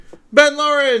Ben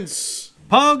Lawrence!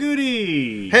 Paul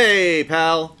Goody! Hey,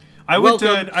 pal. I went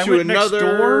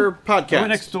another podcast. I went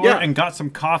next door and got some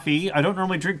coffee. I don't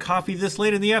normally drink coffee this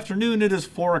late in the afternoon. It is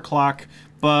 4 o'clock,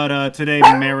 but today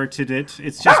merited it.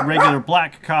 It's just regular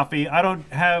black coffee. I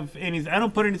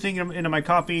don't put anything into my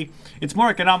coffee. It's more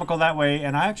economical that way,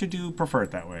 and I actually do prefer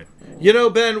it that way. You know,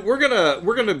 Ben, we're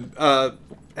gonna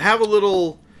have a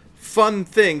little fun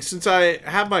thing since I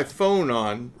have my phone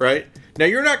on. Right now,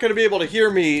 you're not going to be able to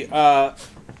hear me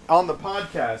on the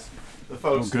podcast. The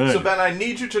folks. Oh, good. So, Ben, I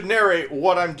need you to narrate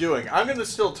what I'm doing. I'm going to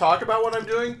still talk about what I'm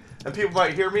doing, and people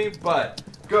might hear me, but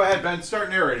go ahead, Ben, start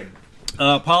narrating.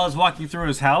 Paul is walking through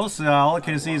his house. All I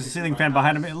can see is a ceiling fan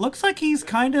behind him. It looks like he's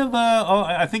kind of,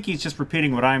 I think he's just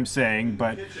repeating what I'm saying,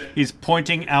 but he's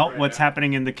pointing out what's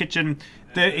happening in the kitchen.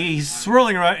 He's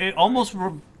swirling around. It almost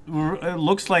it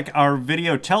looks like our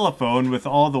video telephone with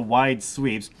all the wide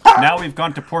sweeps. Now we've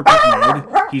gone to portrait mode.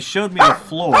 He showed me the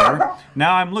floor.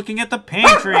 Now I'm looking at the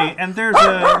pantry, and there's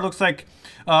looks like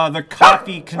the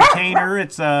coffee container.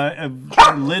 It's a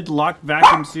lid locked,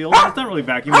 vacuum sealed. It's not really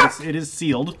vacuum, but it is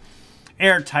sealed.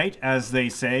 Airtight, as they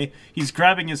say. He's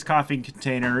grabbing his coffee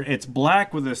container. It's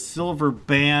black with a silver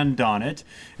band on it.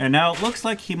 And now it looks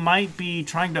like he might be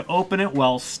trying to open it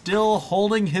while still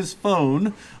holding his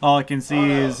phone. All I can see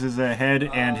is his head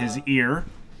and his ear.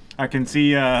 I can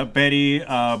see Betty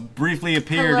briefly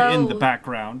appeared in the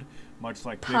background, much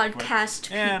like podcast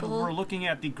Bigfoot. And people. we're looking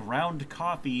at the ground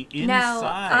coffee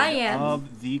inside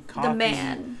of the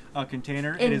coffee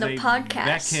container. In it is the a podcast.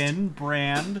 Becken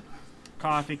brand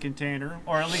coffee container,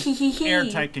 or at least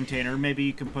airtight container. Maybe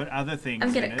you can put other things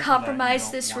I'm gonna in it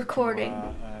compromise this recording.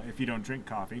 If you don't drink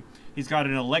coffee. He's got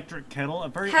an electric kettle, a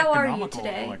very How are you economical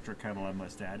today? electric kettle, I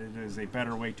must add. It is a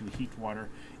better way to heat water.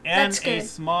 And That's good. a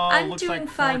small, I'm looks doing like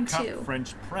fine 4-cup too.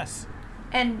 French press.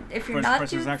 And if you're French not press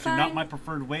doing is actually fine, not my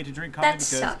preferred way to drink coffee that because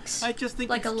sucks. I just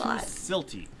think Like it's a lot. too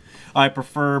silty. I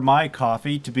prefer my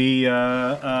coffee to be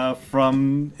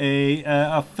from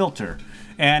a filter.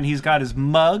 And he's got his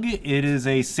mug. It is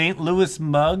a St. Louis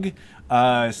mug,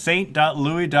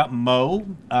 saint.louis.mo.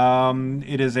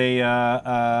 It is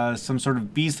a some sort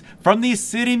of beast from the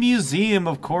City Museum,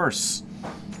 of course.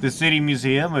 The City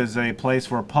Museum is a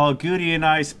place where Paul Goody and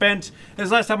I spent.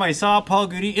 As last time I saw Paul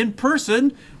Goody in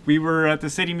person, we were at the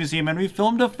City Museum and we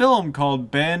filmed a film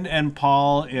called Ben and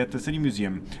Paul at the City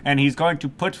Museum. And he's going to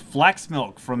put flax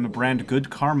milk from the brand Good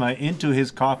Karma into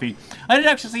his coffee. I didn't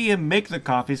actually see him make the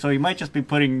coffee, so he might just be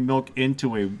putting milk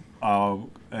into a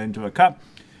cup.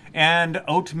 And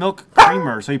oat milk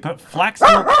creamer. So you put flax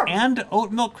milk and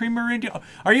oat milk creamer into.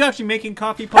 Are you actually making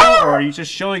coffee, Paul, or are you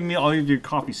just showing me all of your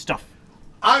coffee stuff?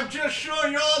 I'm just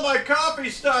showing you all my coffee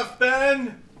stuff,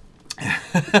 Ben!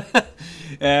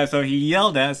 So he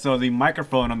yelled at so the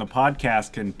microphone on the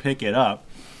podcast can pick it up.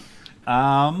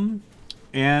 And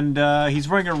he's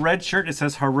wearing a red shirt. It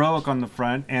says Heroic on the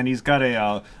front. And he's got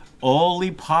a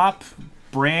Olipop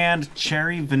brand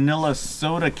cherry vanilla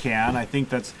soda can. I think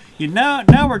that's...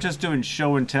 Now we're just doing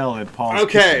show and tell at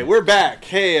Paul's kitchen. We're back.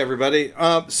 Hey, everybody.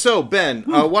 So, Ben,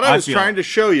 what I was trying to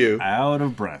show you... Out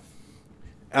of breath.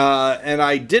 And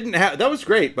I didn't have... That was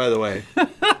great, by the way.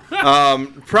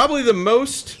 Probably the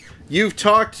most you've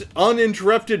talked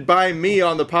uninterrupted by me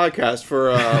on the podcast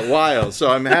for a while.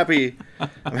 So I'm happy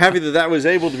that was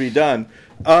able to be done.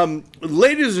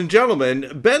 Ladies and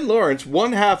gentlemen, Ben Lawrence,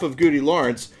 one half of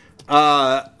GudeLaurance,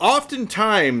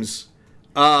 oftentimes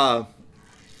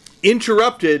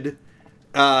interrupted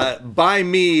by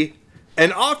me.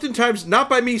 And oftentimes, not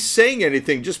by me saying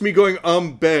anything, just me going,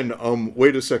 Ben,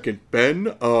 wait a second,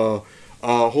 Ben,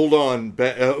 hold on,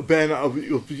 Ben,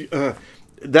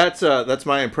 that's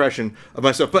my impression of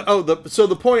myself. But, so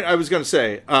the point I was going to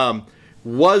say,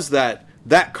 was that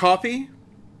coffee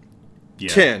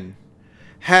tin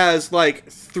has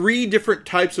like 3 different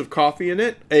types of coffee in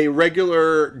it: a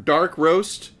regular dark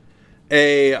roast,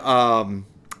 a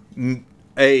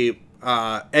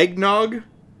eggnog,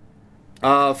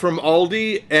 from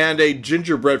Aldi, and a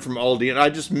gingerbread from Aldi, and I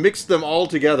just mixed them all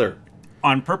together.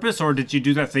 On purpose, or did you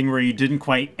do that thing where you didn't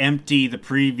quite empty the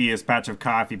previous batch of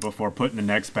coffee before putting the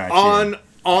next batch in?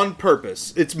 On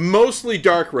purpose. It's mostly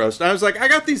dark roast. And I was like, I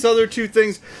got these other 2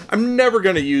 things. I'm never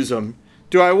going to use them.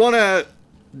 Do I want to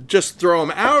just throw them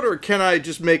out, or can I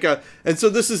just make a... And so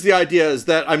this is the idea, is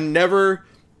that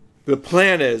the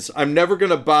plan is, I'm never going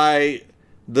to buy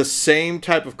the same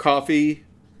type of coffee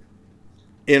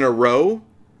in a row.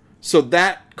 So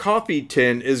that coffee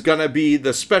tin is going to be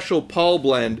the special Paul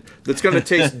blend that's going to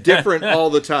taste different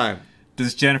all the time.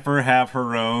 Does Jennifer have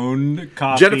her own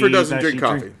coffee? Jennifer doesn't drink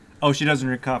coffee. Oh, she doesn't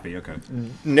drink coffee. Okay.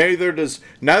 Neither does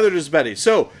Betty.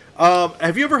 So,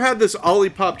 have you ever had this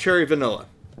Olipop cherry vanilla?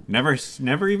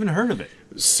 Never even heard of it.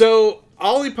 So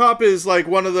Olipop is like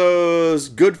one of those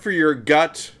good for your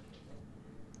gut,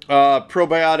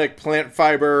 probiotic plant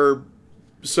fiber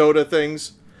soda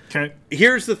things. Okay.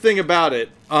 Here's the thing about it.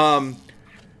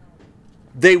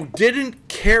 They didn't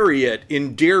carry it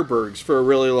in Deerbergs for a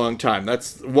really long time.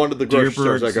 That's one of the grocery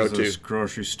stores I go to. Is a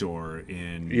grocery store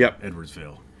in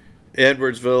Edwardsville.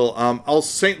 All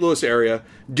St. Louis area.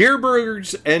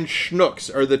 Deerbergs and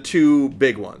Schnucks are the two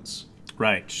big ones.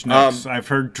 Right, Schnucks. I've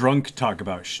heard drunk talk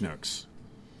about Schnucks.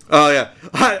 Oh, yeah.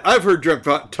 I've heard drunk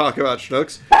talk about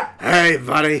Schnucks. Hey,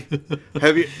 buddy.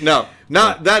 Have you... No,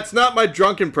 that's not my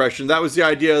drunk impression. That was the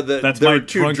idea that there were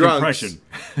two drunks. Impression.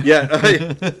 Yeah.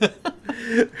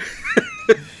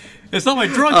 It's not my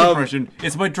drunk impression.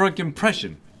 It's my drunk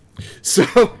impression.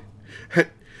 So,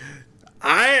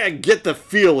 I get the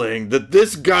feeling that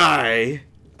this guy...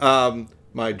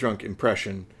 my drunk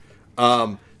impression.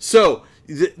 So,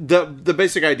 the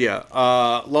basic idea.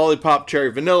 Lollipop,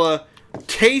 cherry, vanilla...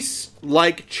 tastes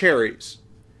like cherries.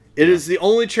 It is the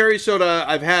only cherry soda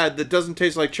I've had that doesn't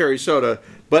taste like cherry soda,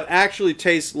 but actually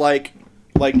tastes like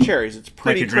cherries. It's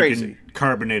pretty crazy.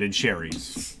 Carbonated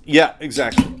cherries. Yeah,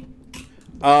 exactly.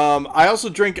 I also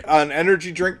drink an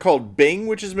energy drink called Bing,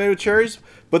 which is made with cherries,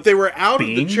 but they were out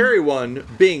Bing? of the cherry one.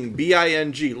 Bing,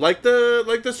 B-I-N-G, like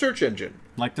the search engine.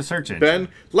 Like the search engine. Ben,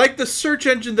 like the search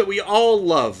engine that we all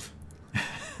love.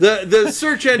 The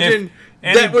search engine.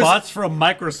 Any bots from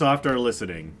Microsoft are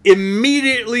listening.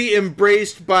 Immediately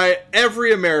embraced by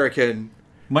every American.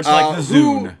 Much like the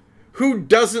Zune. Who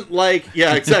doesn't like...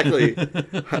 Yeah, exactly.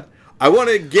 I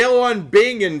want to go on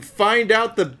Bing and find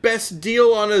out the best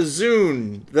deal on a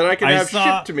Zune that I can have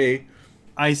shipped to me.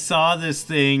 I saw this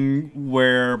thing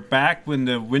where back when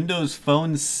the Windows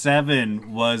Phone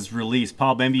 7 was released,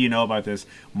 Paul, maybe you know about this,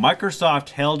 Microsoft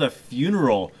held a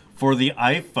funeral for the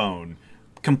iPhone,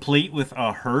 complete with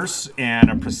a hearse and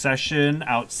a procession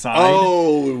outside.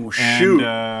 Oh, shoot.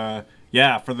 And,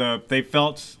 they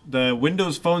felt the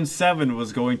Windows Phone 7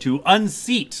 was going to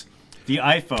unseat the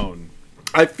iPhone.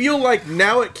 I feel like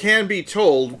now it can be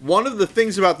told, one of the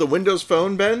things about the Windows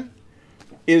Phone, Ben,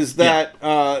 is that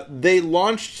they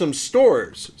launched some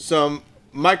stores, some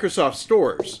Microsoft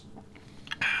stores.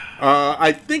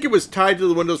 I think it was tied to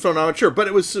the Windows Phone, I'm not sure, but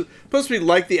it was supposed to be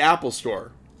like the Apple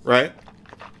Store, right?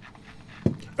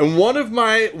 And one of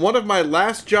my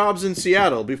last jobs in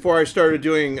Seattle, before I started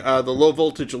doing the low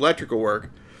voltage electrical work,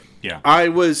 I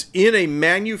was in a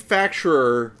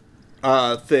manufacturer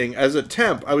thing as a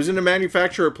temp. I was in a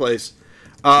manufacturer place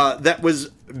that was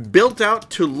built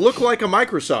out to look like a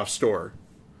Microsoft store,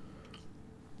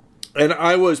 and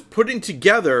I was putting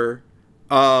together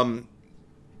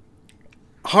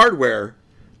hardware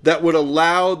that would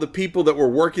allow the people that were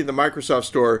working the Microsoft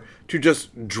store to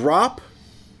just drop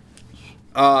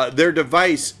their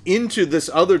device into this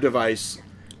other device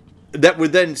that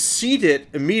would then seat it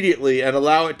immediately and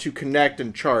allow it to connect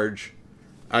and charge,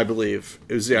 I believe,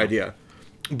 is the idea.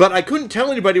 But I couldn't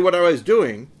tell anybody what I was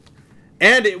doing,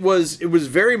 and it was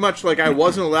very much like I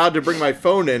wasn't allowed to bring my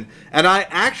phone in, and I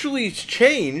actually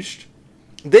changed.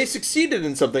 They succeeded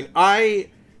in something. I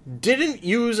didn't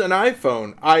use an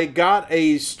iPhone. I got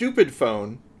a stupid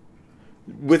phone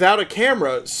without a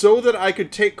camera so that I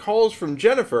could take calls from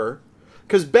Jennifer,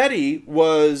 because Betty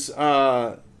was,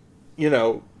 a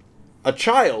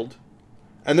child,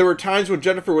 and there were times when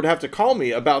Jennifer would have to call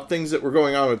me about things that were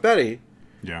going on with Betty.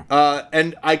 Yeah.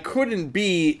 And I couldn't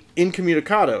be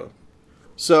incommunicado.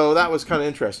 So that was kind of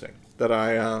interesting that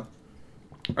I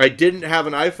didn't have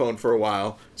an iPhone for a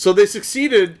while. So they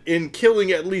succeeded in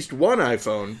killing at least one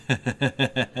iPhone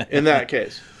in that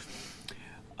case.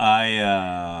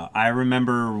 I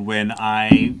remember when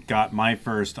I got my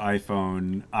first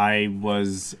iPhone, I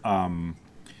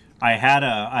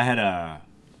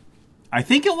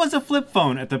think it was a flip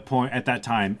phone at that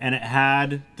time, and it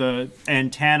had the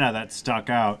antenna that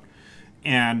stuck out,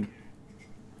 and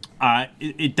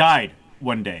it died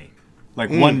one day,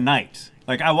 one night.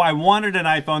 Like I wanted an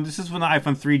iPhone. This is when the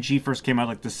iPhone 3G first came out,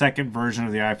 like the second version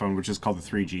of the iPhone, which is called the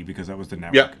 3G because that was the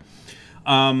network.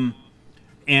 Yeah.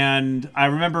 And I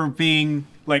remember being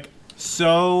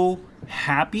so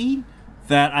happy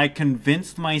that I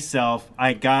convinced myself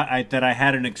that I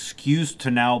had an excuse to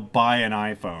now buy an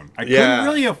iPhone. I couldn't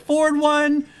really afford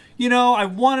one. I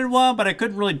wanted one, but I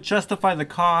couldn't really justify the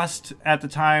cost at the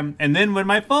time. And then when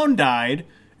my phone died,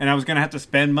 and I was going to have to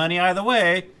spend money either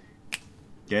way,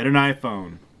 get an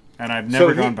iPhone. And I've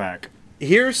never gone back.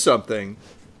 Here's something.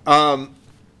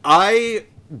 I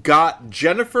got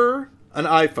Jennifer an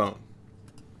iPhone.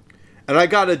 And I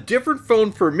got a different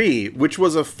phone for me, which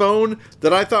was a phone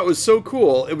that I thought was so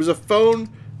cool. It was a phone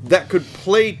that could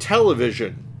play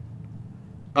television.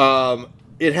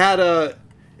 it had a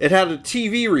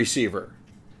TV receiver.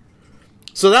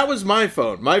 So that was my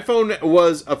phone. My phone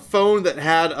was a phone that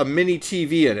had a mini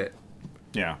TV in it.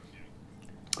 Yeah.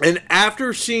 And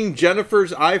after seeing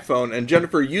Jennifer's iPhone and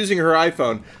Jennifer using her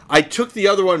iPhone, I took the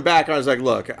other one back. I was like,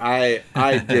 look, I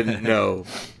didn't know.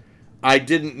 I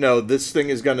didn't know this thing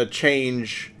is going to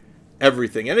change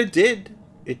everything. And it did.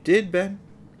 It did, Ben.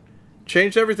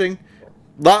 Changed everything.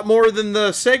 A lot more than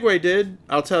the Segway did,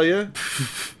 I'll tell you.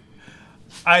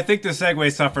 I think the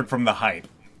Segway suffered from the hype.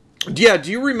 Yeah,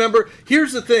 do you remember?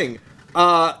 Here's the thing.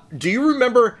 Do you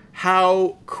remember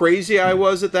how crazy I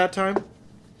was at that time?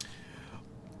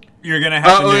 You're going to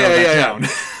have to narrow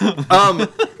that down.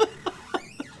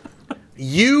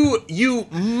 You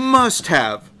must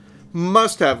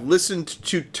have listened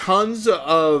to tons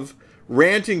of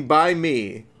ranting by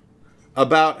me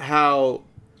about how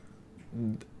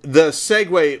the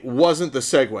Segway wasn't the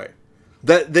Segway.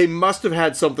 That they must have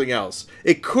had something else.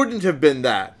 It couldn't have been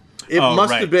that. It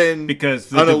must have been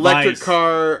because an electric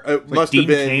car. It must have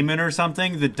been Cayman or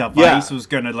something. The device was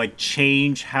going to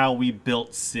change how we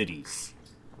built cities.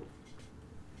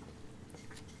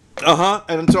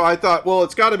 And so I thought, well,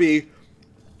 it's got to be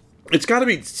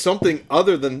something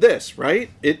other than this, right?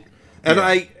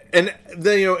 And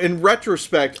then in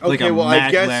retrospect, okay,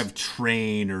 I guess maglev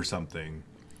train or something.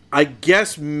 I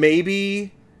guess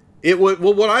maybe it would.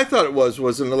 Well, what I thought it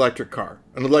was an electric car,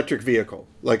 an electric vehicle,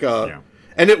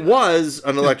 and it was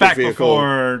an electric vehicle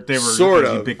before they were sort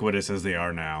as of ubiquitous as they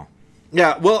are now.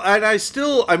 Yeah, well, and I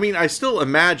still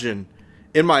imagine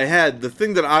in my head the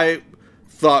thing that I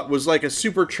thought was like a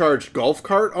supercharged golf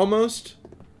cart almost,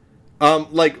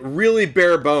 like really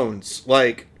bare bones,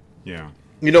 but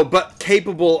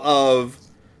capable of.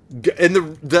 And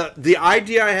the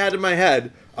idea I had in my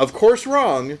head, of course,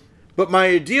 wrong, but my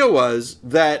idea was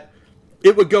that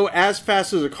it would go as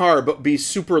fast as a car, but be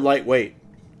super lightweight,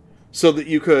 so that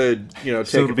you could, take.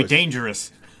 So it'll be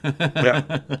dangerous.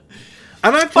 Yeah.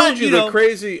 And I've told you the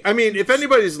crazy. I mean, if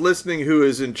anybody's listening who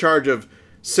is in charge of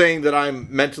saying that I'm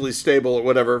mentally stable or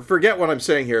whatever, forget what I'm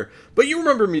saying here. But you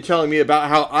remember me telling me about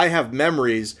how I have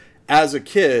memories as a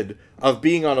kid of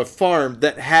being on a farm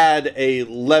that had a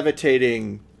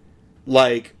levitating,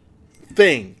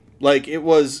 thing. Like it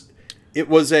was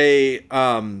a.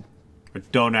 I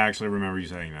don't actually remember you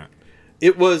saying that.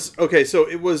 It was okay. So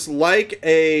it was like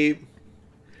a,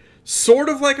 sort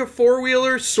of like a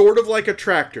 4-wheeler, sort of like a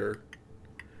tractor,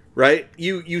 right?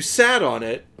 You sat on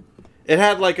it. It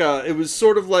had it was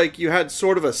sort of like you had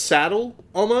sort of a saddle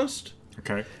almost.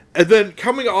 Okay. And then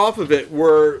coming off of it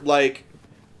were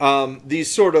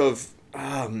these sort of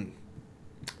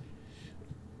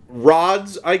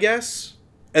rods, I guess.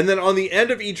 And then on the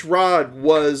end of each rod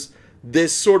was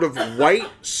this sort of white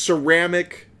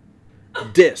ceramic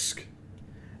disc.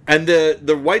 And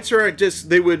the white ceramic disc,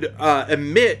 they would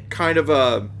emit kind of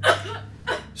a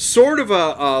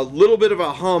little bit of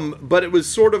a hum, but it was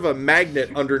sort of a magnet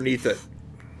underneath it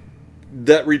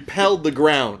that repelled the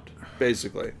ground,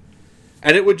 basically.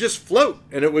 And it would just float,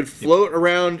 and it would float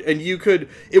around, and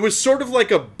it was sort of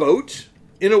like a boat,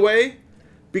 in a way,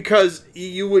 because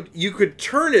you could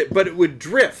turn it, but it would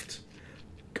drift.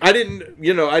 I didn't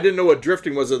know what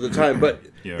drifting was at the time, but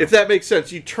if that makes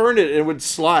sense, you turn it and it would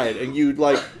slide, and you'd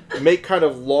make kind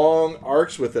of long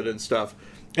arcs with it and stuff.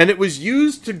 And it was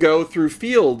used to go through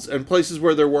fields and places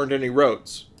where there weren't any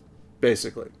roads,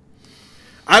 basically.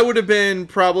 I would have been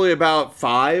probably about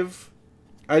 5,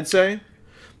 I'd say.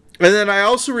 And then I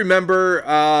also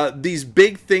remember these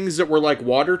big things that were like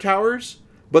water towers,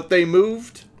 but they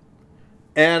moved.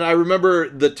 And I remember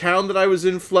the town that I was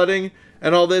in flooding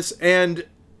and all this. And,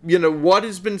 what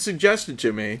has been suggested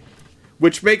to me,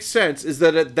 which makes sense, is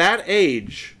that at that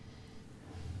age,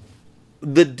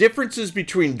 the differences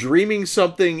between dreaming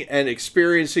something and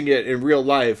experiencing it in real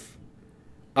life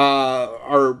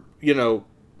are,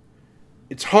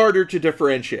 it's harder to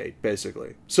differentiate,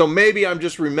 basically. So maybe I'm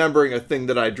just remembering a thing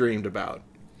that I dreamed about.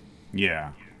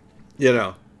 Yeah.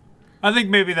 I think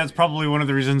maybe that's probably one of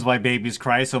the reasons why babies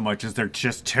cry so much, is they're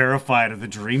just terrified of the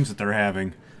dreams that they're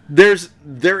having.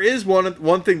 There is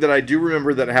one thing that I do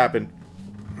remember that happened.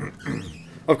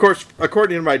 Of course,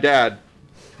 according to my dad,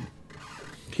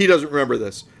 he doesn't remember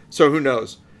this, so who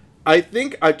knows? I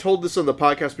think I told this on the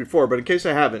podcast before, but in case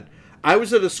I haven't, I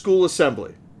was at a school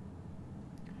assembly.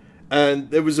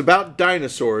 And it was about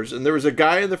dinosaurs, and there was a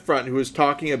guy in the front who was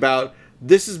talking about,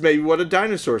 this is maybe what a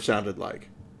dinosaur sounded like.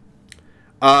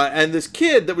 And this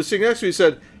kid that was sitting next to me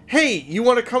said, hey, you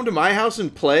want to come to my house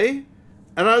and play?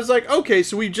 And I was like, okay,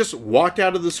 so we just walked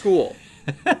out of the school.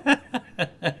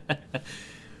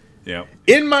 Yeah, Yep.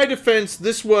 In my defense,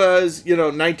 this was,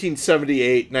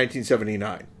 1978,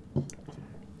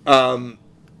 1979.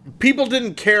 People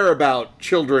didn't care about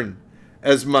children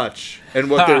as much and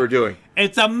what they were doing.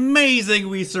 It's amazing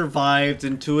we survived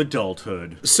into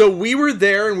adulthood. So we were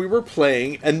there and we were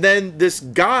playing, and then this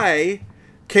guy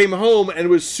came home and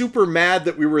was super mad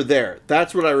that we were there.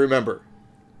 That's what I remember.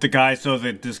 The guy, so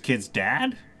that this kid's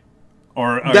dad?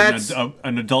 Or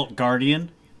an adult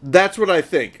guardian? That's what I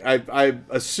think. I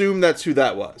assume that's who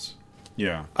that was.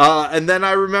 Yeah. And then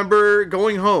I remember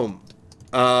going home.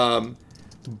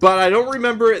 But I don't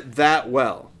remember it that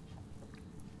well.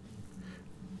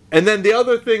 And then the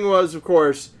other thing was, of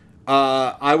course,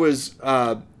 I was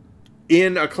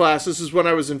in a class. This is when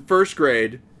I was in first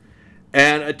grade.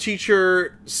 And a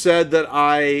teacher said that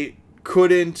I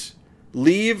couldn't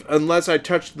leave unless I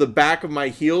touched the back of my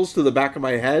heels to the back of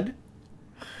my head.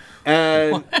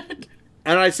 And What?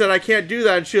 And I said, I can't do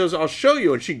that. And she goes, I'll show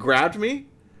you. And she grabbed me.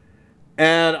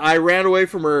 And I ran away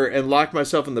from her and locked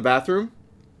myself in the bathroom.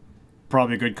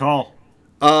 Probably a good call.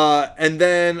 And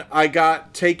then I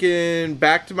got taken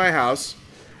back to my house.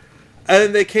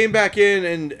 And they came back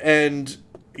in and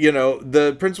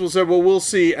the principal said, well, we'll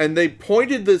see. And they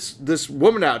pointed this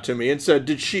woman out to me and said,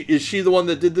 is she the one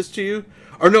that did this to you?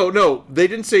 Or no, they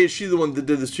didn't say, is she the one that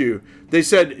did this to you? They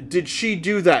said, did she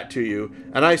do that to you?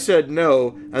 And I said, no.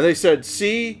 And they said,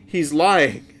 see, he's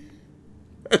lying.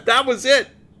 And that was it.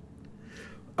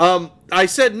 I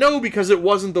said no because it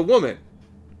wasn't the woman.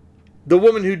 The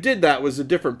woman who did that was a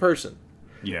different person.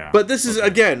 Yeah. But this is,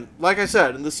 again, like I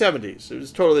said, in the 70s. It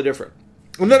was totally different.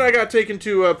 And then I got taken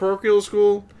to a parochial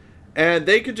school, and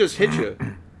they could just hit you.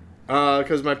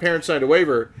 Because my parents signed a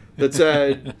waiver that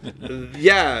said,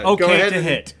 yeah, okay, go ahead to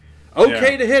hit.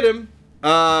 Okay to hit him.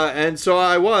 And so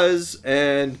I was,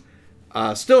 and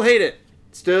still hate it.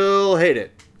 Still hate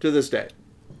it to this day.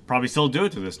 Probably still do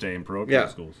it to this day in parochial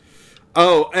schools.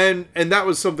 Oh, and that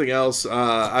was something else.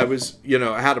 I was,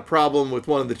 I had a problem with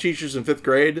one of the teachers in 5th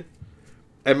grade.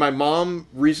 And my mom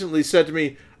recently said to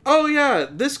me, oh yeah,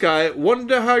 this guy wanted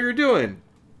to know how you're doing.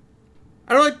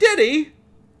 And I'm like, did he?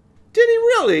 Did he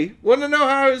really want to know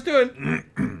how I was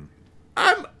doing?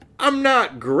 I'm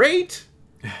not great.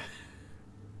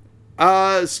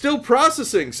 Still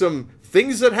processing some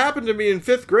things that happened to me in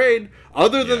 5th grade.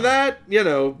 Other than that,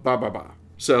 blah.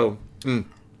 So,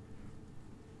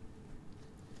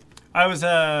 I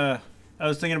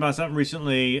was thinking about something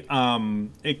recently.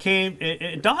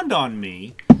 It dawned on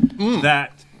me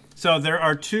that so there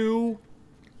are two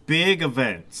big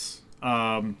events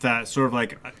that sort of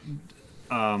like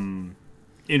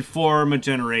inform a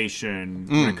generation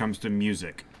when it comes to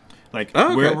music. Like,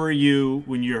 where were you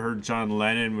when you heard John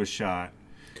Lennon was shot?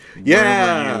 Yeah.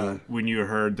 Where were you when you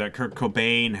heard that Kurt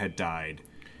Cobain had died?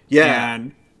 Yeah.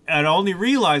 And I only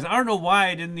realized, I don't know why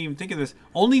I didn't even think of this,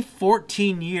 only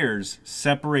 14 years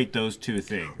separate those two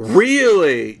things.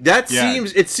 Really?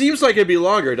 It seems like it'd be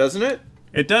longer, doesn't it?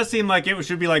 It does seem like it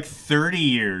should be like 30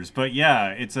 years, but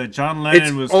yeah, it's John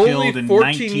Lennon was only killed in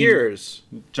 14 years.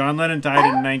 John Lennon died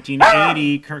in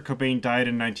 1980, Kurt Cobain died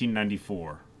in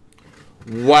 1994.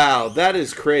 Wow, that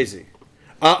is crazy.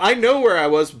 I know where I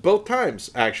was both times,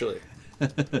 actually.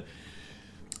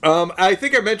 I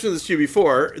think I mentioned this to you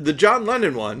before. The John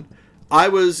Lennon one, I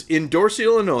was in Dorsey,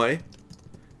 Illinois.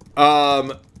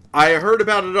 I heard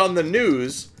about it on the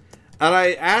news, and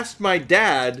I asked my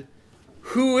dad,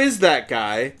 who is that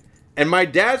guy? And my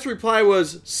dad's reply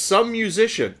was, some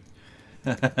musician.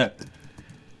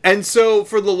 And so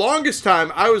for the longest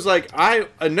time, I was like, I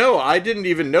didn't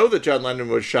even know that John Lennon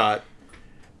was shot.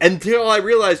 Until I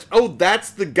realized, oh, that's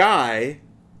the guy.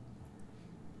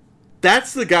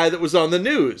 That's the guy that was on the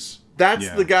news. That's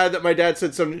the guy that my dad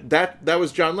said that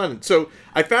was John Lennon. So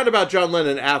I found about John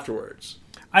Lennon afterwards.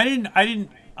 I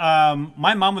didn't.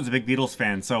 My mom was a big Beatles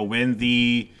fan, so when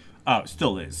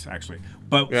still is actually.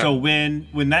 But so when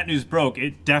that news broke,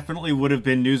 it definitely would have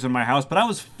been news in my house. But I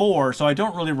was 4, so I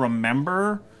don't really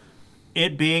remember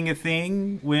it being a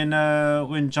thing when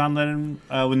John Lennon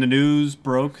when the news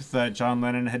broke that John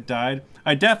Lennon had died.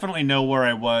 I definitely know where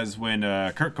I was when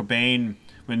Kurt Cobain.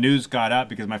 When news got out,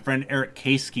 because my friend Eric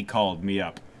Kasky called me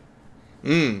up.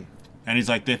 And he's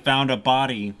like, they found a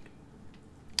body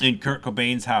in Kurt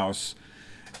Cobain's house,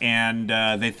 and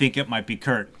they think it might be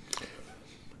Kurt.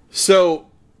 So,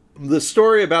 the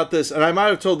story about this, and I might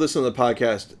have told this on the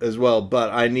podcast as well,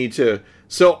 but I need to.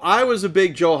 So, I was a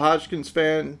big Joel Hodgkins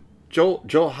fan.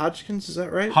 Joel Hodgkins, is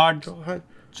that right? Joel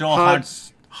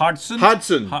Hodgson?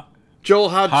 Joel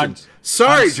Hodgson.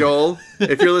 Sorry, Hodgson. Joel,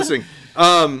 if you're listening.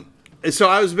 So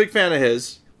I was a big fan of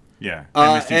his. Yeah.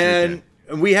 And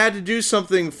we had to do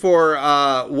something for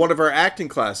one of our acting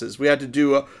classes. We had to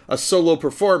do a solo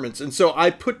performance, and so I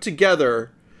put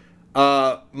together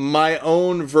my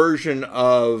own version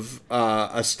of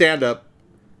a stand-up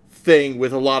thing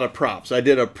with a lot of props. I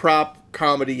did a prop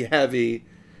comedy heavy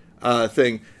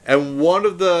thing, and one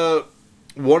of the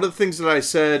things that I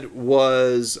said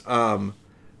was we're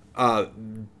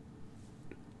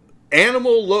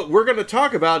going to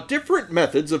talk about different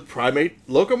methods of primate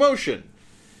locomotion,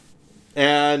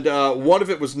 and one of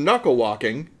it was knuckle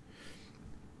walking.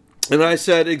 And I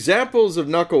said examples of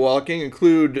knuckle walking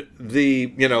include the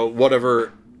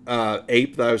whatever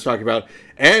ape that I was talking about,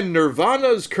 and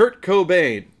Nirvana's Kurt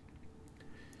Cobain.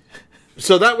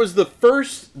 So that was the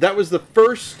first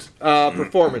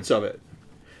performance of it.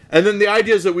 And then the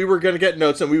idea is that we were going to get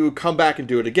notes and we would come back and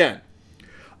do it again.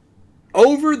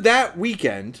 Over that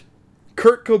weekend,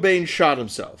 Kurt Cobain shot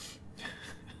himself.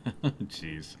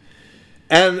 Jeez.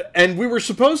 And we were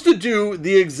supposed to do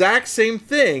the exact same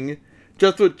thing,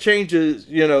 just with changes,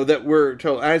 that we're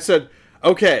told. And I said,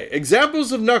 okay,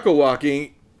 examples of knuckle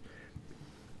walking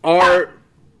are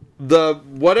the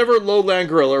whatever lowland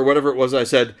gorilla or whatever it was I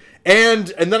said. And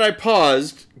then I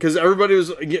paused because everybody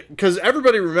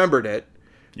remembered it.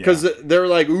 Because they're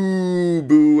like, ooh,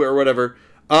 boo, or whatever.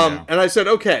 And I said,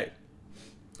 okay.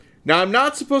 Now, I'm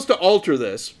not supposed to alter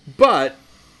this, but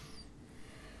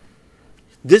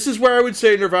this is where I would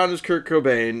say Nirvana's Kurt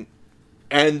Cobain.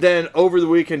 And then over the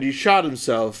weekend, he shot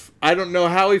himself. I don't know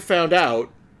how he found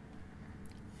out.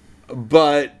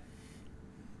 But,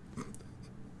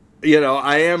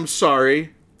 I am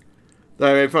sorry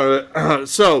that I made fun of it.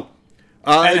 So...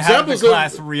 and examples how the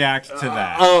class reacts to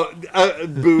that.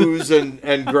 Boos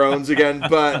and groans again,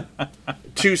 but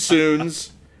too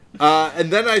soons. And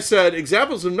then I said,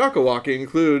 examples of knuckle walking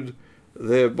include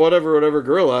the whatever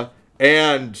gorilla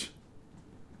and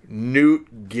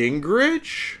Newt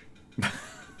Gingrich.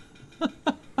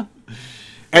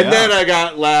 And then I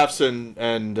got laughs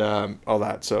and all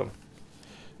that. So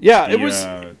it was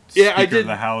Speaker I did of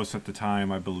the House at the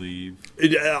time, I believe.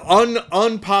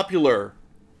 Unpopular.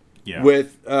 Yeah.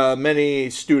 With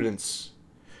many students.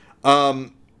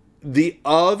 The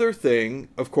other thing,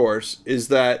 of course, is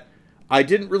that I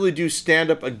didn't really do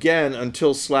stand-up again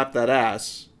until Slap That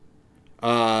Ass.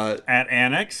 At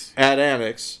Annex? At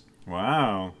Annex.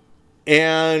 Wow.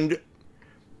 And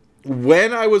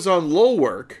when I was on Lowell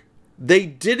Work, they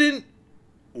didn't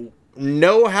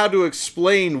know how to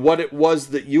explain what it was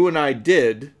that you and I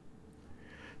did.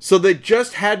 So they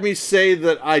just had me say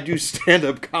that I do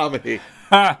stand-up comedy.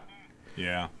 Ha!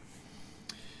 Yeah.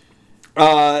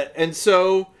 And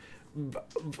so,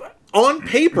 on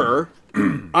paper,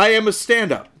 I am a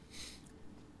stand-up.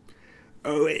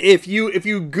 If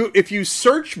you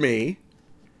search me,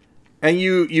 and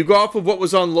you go off of what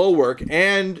was on Lowell Work,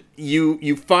 and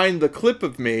you find the clip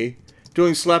of me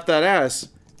doing Slap That Ass,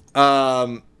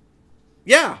 I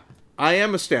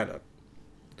am a stand-up.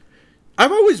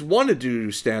 I've always wanted to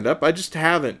do stand-up, I just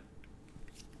haven't.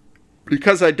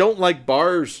 Because I don't like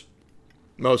bars.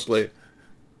 Mostly.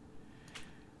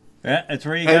 Yeah, it's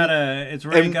where you gotta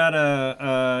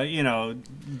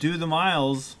do the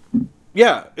miles.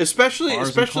 Yeah, especially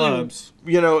clubs.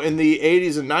 In the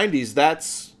 80s and 90s,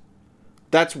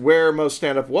 that's where most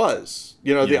stand-up was.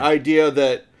 The idea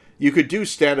that you could do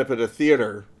stand-up at a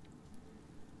theater,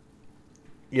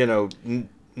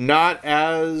 not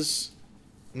as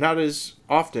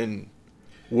often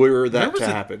were that to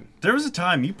happen. There was a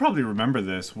time, you probably remember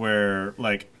this, where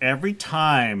every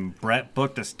time Brett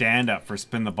booked a stand-up for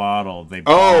Spin the Bottle, they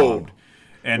bombed.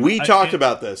 And we talked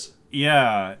about this.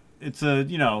 Yeah, it's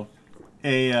either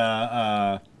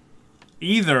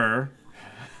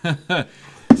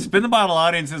Spin the Bottle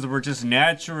audiences were just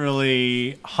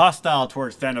naturally hostile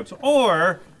towards stand-ups,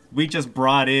 or we just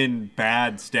brought in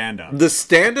bad stand-ups. The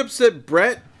stand-ups that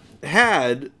Brett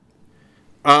had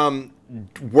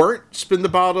weren't Spin the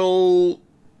Bottle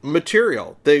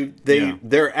material.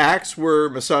 Their acts were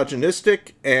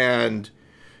misogynistic and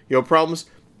problems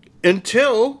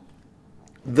until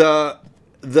the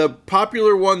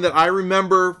popular one that I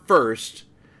remember first,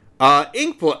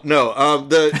 until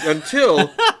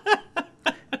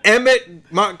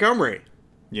Emmett Montgomery.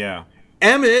 Yeah.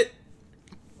 Emmett,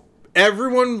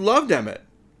 everyone loved Emmett,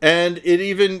 and it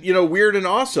even Weird and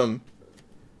Awesome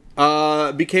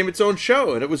became its own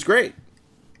show, and it was great.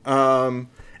 And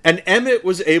Emmett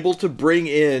was able to bring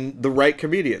in the right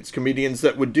comedians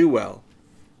that would do well.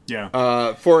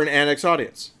 Yeah. For an Annex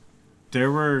audience.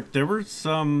 There were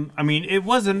some. I mean,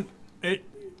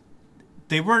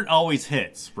 they weren't always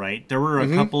hits, right? There were a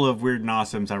couple of Weird and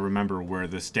Awesomes I remember where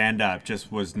the stand-up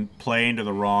just was playing to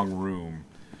the wrong room.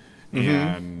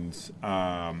 and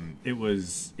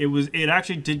it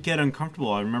actually did get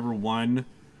uncomfortable. I remember one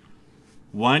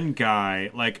guy,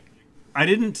 like, I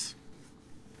didn't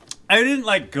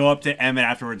like go up to Emmett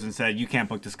afterwards and said, "You can't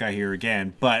book this guy here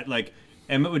again." But like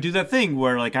Emmett would do that thing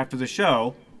where, like, after the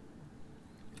show,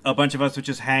 a bunch of us would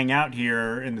just hang out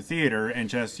here in the theater and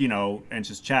just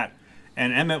chat.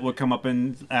 And Emmett would come up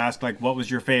and ask, like, what was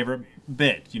your favorite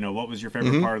bit? What was your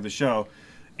favorite part of the show?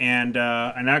 And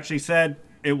actually said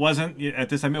it wasn't, at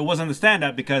this time, it wasn't the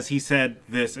stand-up, because he said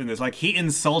this and this. Like, he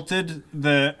insulted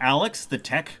the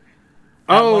tech.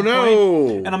 Oh, no.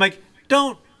 Point. And I'm like,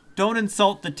 don't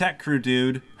insult the tech crew,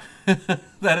 dude.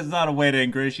 That is not a way to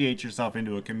ingratiate yourself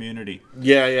into a community.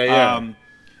 Yeah.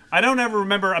 I don't ever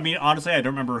remember. I mean, honestly, I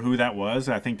don't remember who that was.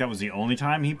 I think that was the only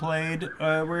time he played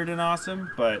Weird and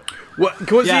Awesome. But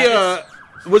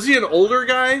was he an older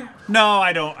guy? No,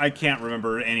 I don't. I can't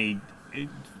remember any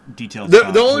details.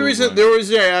 The only reason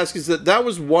I ask is that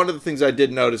was one of the things I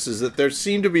did notice, is that there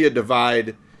seemed to be a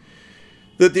divide.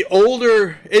 That the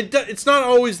older it's not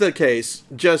always the case.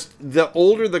 Just the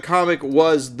older the comic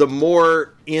was, the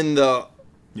more in the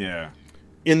you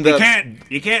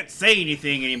can't say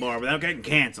anything anymore without getting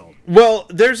canceled. Well,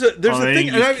 there's a thing,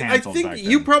 and I think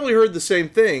you then. probably heard the same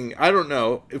thing. I don't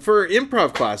know. For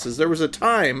improv classes, there was a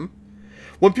time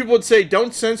when people would say,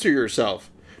 "Don't censor yourself.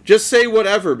 Just say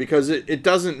whatever, because it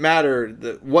doesn't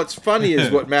matter. What's funny is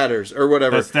what matters," or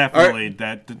whatever. That's definitely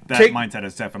that mindset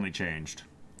has definitely changed.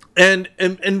 And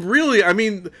really, I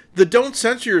mean, the "don't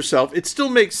censor yourself," it still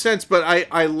makes sense, but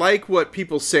I like what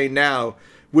people say now,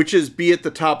 which is be at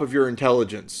the top of your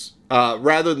intelligence,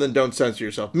 rather than "don't censor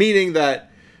yourself." Meaning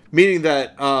that you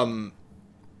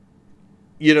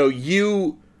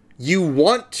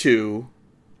want to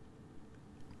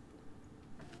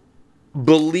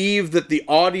believe that the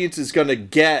audience is going to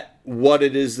get what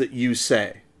it is that you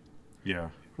say. Yeah.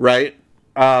 Right?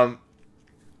 So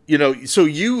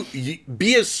you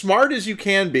be as smart as you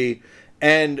can be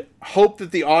and hope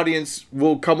that the audience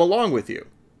will come along with you.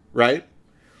 Right?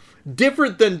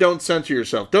 Different than "don't censor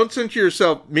yourself." Don't censor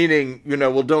yourself meaning,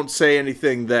 don't say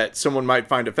anything that someone might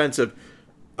find offensive,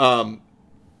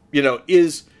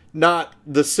 is not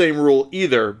the same rule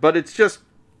either. But it's just,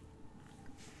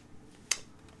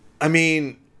 I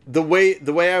mean, the way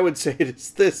I would say it is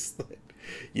this: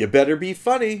 you better be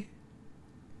funny.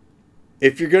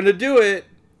 If you're gonna do it,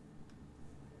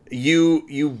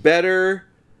 you better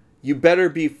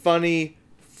be funny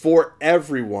for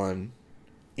everyone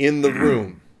in the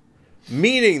room.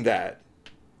 Meaning that,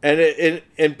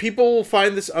 and people will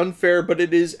find this unfair, but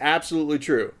it is absolutely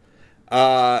true.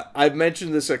 I've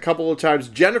mentioned this a couple of times.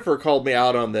 Jennifer called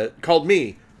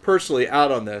me personally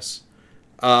out on this,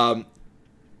 and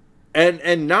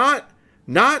not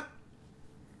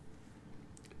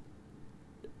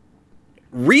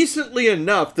recently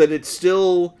enough that it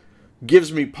still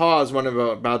gives me pause when I'm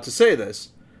about to say this.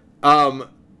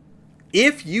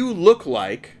 If you look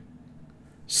like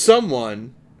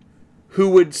someone who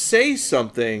would say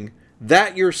something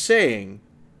that you're saying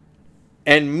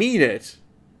and mean it,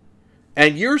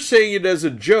 and you're saying it as a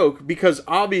joke because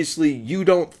obviously you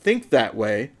don't think that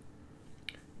way,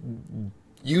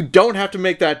 you don't have to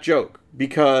make that joke,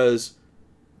 because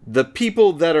the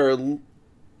people that are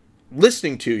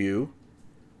listening to you,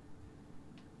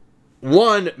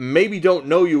 one, maybe don't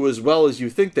know you as well as you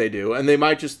think they do, and they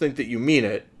might just think that you mean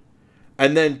it.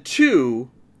 And then two,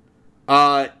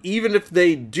 even if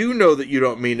they do know that you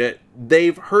don't mean it,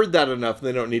 they've heard that enough and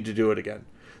they don't need to do it again.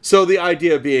 So the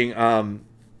idea being,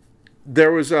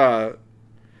 there was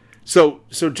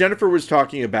so Jennifer was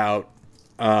talking about,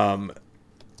 there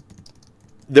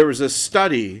was a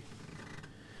study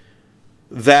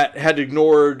that had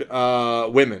ignored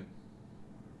women.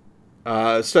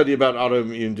 A study about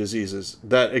autoimmune diseases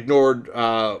that ignored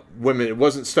women. It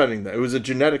wasn't studying that. It was a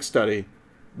genetic study. It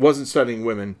wasn't studying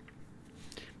women.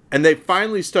 And they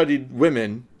finally studied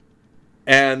women,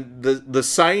 and the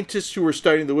scientists who were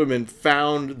studying the women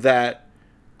found that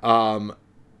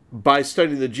by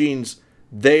studying the genes,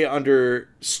 they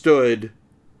understood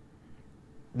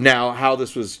now how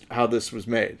this was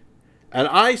made. And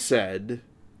I said,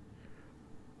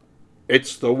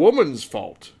 it's the woman's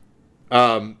fault.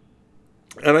 And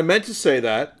I meant to say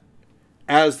that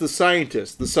as the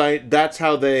scientist. That's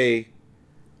how they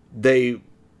gave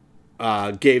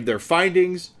their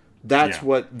findings. That's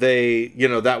what they,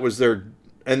 that was their,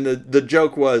 and the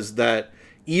joke was that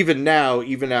even now,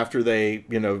 even after they,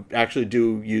 actually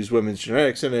do use women's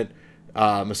genetics in it,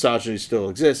 misogyny still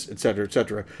exists, et cetera, et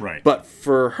cetera. Right. But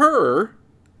for her,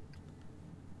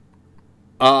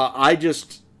 I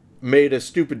just made a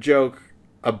stupid joke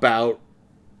about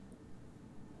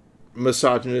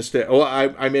misogynistic. Oh,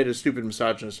 I made a stupid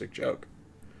misogynistic joke.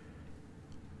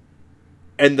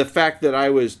 And the fact that I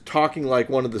was talking like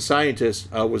one of the scientists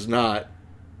was not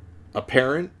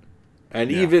apparent.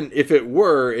 And even if it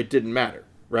were, it didn't matter,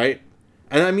 right?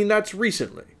 And I mean, that's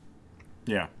recently.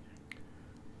 Yeah.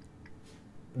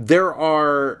 There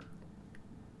are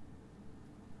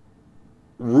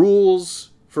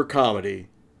rules for comedy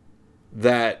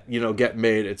that, get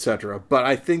made, etc. But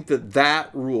I think that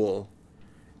rule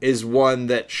is one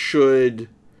that should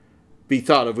be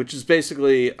thought of, which is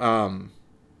basically,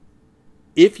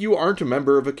 if you aren't a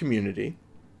member of a community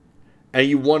and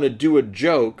you want to do a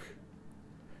joke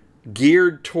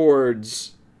geared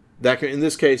towards that, in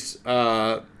this case,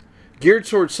 geared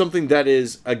towards something that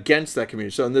is against that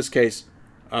community. So in this case,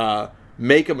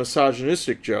 make a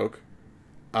misogynistic joke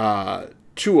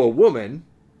to a woman,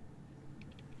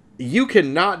 you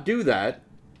cannot do that,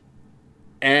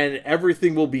 and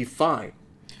everything will be fine.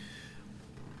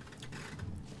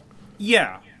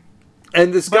 Yeah.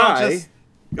 And this guy...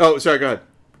 Oh, sorry, go ahead.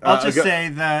 I'll just say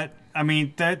that, I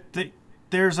mean, that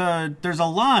there's a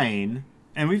line,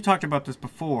 and we've talked about this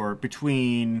before,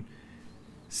 between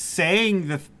saying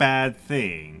the bad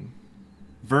thing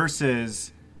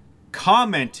versus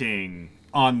commenting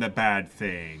on the bad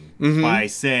thing by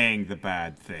saying the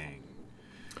bad thing.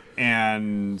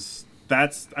 And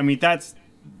that's... And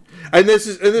this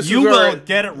you is where will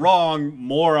get it wrong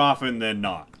more often than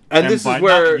not. And this is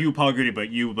where... Not you, Paul Goody, but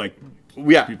you,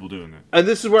 people doing it. And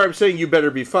this is where I'm saying you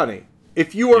better be funny.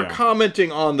 If you are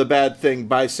commenting on the bad thing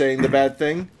by saying the bad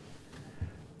thing,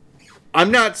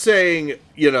 I'm not saying,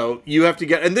 you have to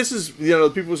get... And this is,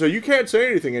 people say, you can't say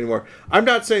anything anymore. I'm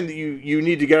not saying that you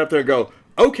need to get up there and go,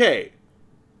 okay,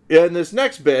 in this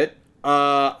next bit,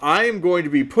 I am going to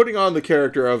be putting on the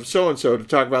character of so-and-so to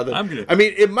talk about that. I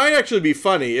mean, it might actually be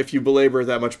funny if you belabor it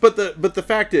that much. But the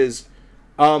fact is,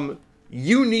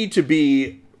 you need to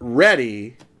be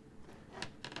ready...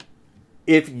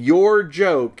 If your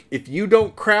joke, if you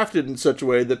don't craft it in such a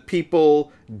way that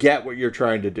people get what you're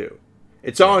trying to do,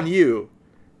 it's on you.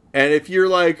 And if you're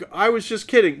like, I was just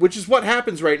kidding, which is what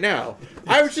happens right now.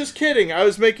 I was just kidding. I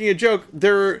was making a joke.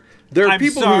 There are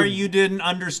people I'm sorry you didn't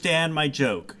understand my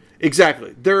joke.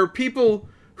 Exactly. There are people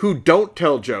who don't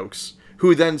tell jokes,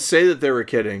 who then say that they were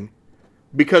kidding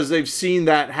because they've seen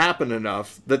that happen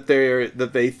enough that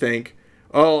they think,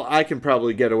 oh, I can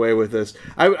probably get away with this.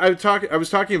 I was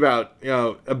talking about,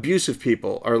 abusive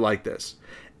people are like this.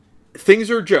 Things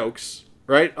are jokes,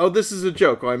 right? Oh, this is a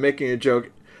joke. Oh, I'm making a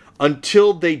joke.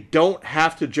 Until they don't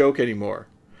have to joke anymore.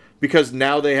 Because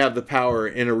now they have the power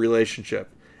in a relationship.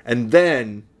 And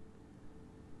then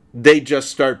they just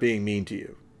start being mean to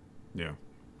you. Yeah.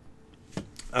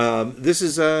 This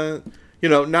is,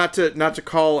 not to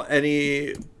call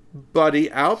anybody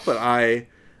out, but I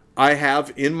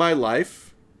have in my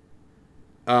life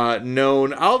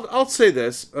known... I'll say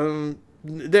this.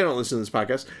 They don't listen to this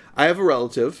podcast. I have a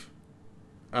relative.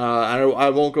 I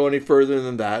won't go any further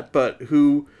than that. But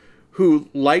who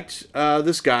liked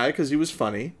this guy because he was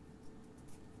funny.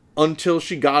 Until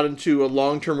she got into a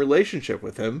long-term relationship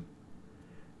with him.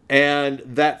 And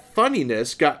that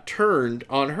funniness got turned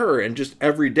on her. And just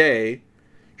every day,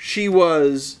 she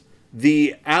was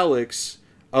the Alex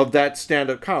of that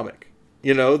stand-up comic.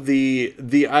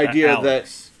 The idea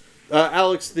Alex. that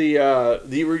Alex,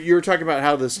 you were talking about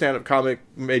how the stand-up comic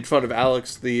made fun of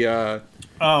Alex, the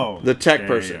tech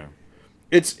person. Yeah.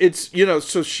 It's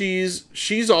so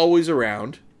she's always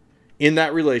around in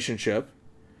that relationship,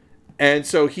 and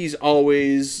so he's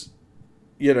always,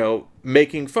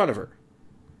 making fun of her,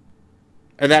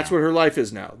 and that's what her life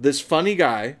is now. This funny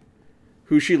guy,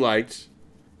 who she liked,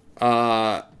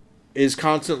 is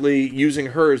constantly using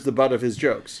her as the butt of his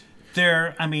jokes.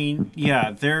 There's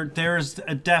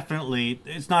definitely,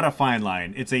 it's not a fine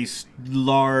line. It's a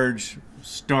large,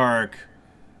 stark,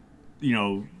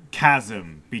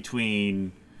 chasm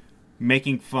between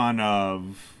making fun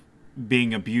of,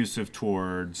 being abusive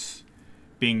towards,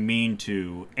 being mean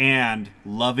to, and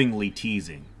lovingly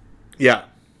teasing. Yeah.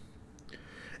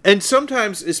 And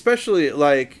sometimes, especially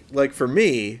like for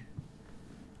me,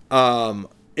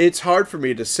 it's hard for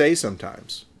me to say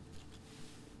sometimes.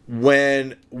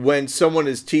 When someone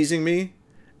is teasing me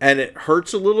and it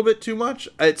hurts a little bit too much,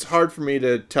 it's hard for me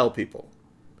to tell people,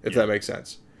 if that makes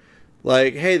sense.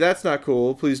 Like, hey, that's not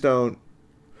cool. Please don't.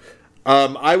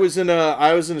 I was in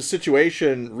a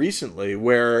situation recently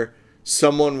where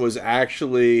someone was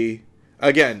actually,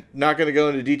 again, not going to go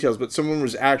into details, but someone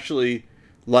was actually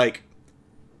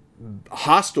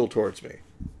hostile towards me.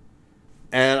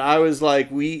 And I was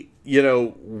like, we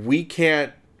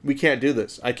can't do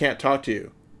this. I can't talk to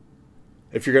you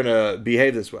if you're going to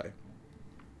behave this way.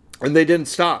 and they didn't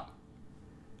stop.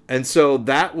 And so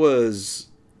that was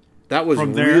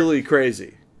really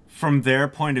crazy. From their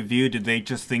point of view, did they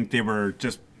just think they were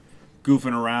just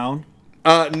goofing around?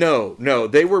 No,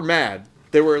 they were mad.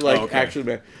 They were actually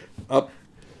mad.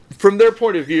 From their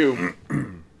point of view,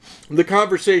 the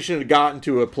conversation had gotten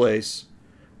to a place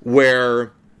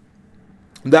where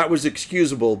that was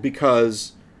excusable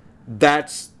because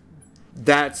that's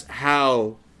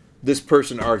how this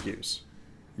person argues.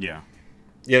 Yeah.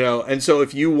 And so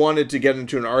if you wanted to get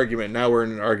into an argument, now we're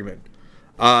in an argument.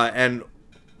 And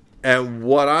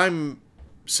what I'm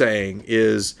saying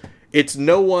is it's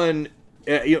no one,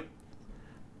 it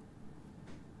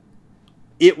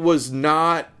was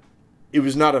not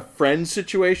a friend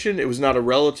situation. It was not a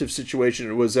relative situation.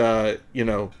 It was a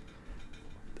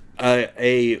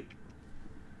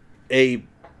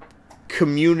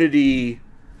community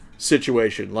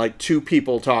situation, like two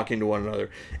people talking to one another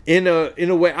in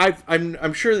a way.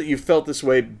 I'm sure that you felt this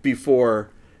way before,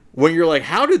 when you're like,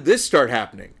 how did this start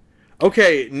happening?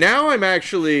 Okay, now I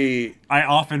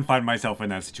often find myself in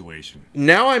that situation.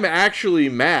 Now I'm actually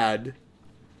mad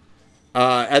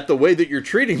at the way that you're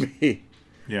treating me.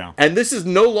 Yeah. And this is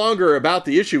no longer about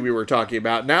the issue we were talking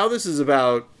about. Now this is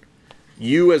about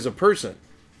you as a person.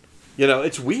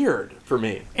 It's weird for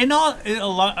me.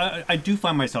 I do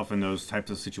find myself in those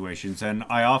types of situations, and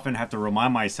I often have to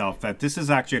remind myself that this is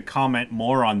actually a comment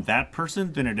more on that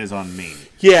person than it is on me.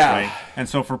 Yeah. Right? And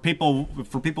so for people,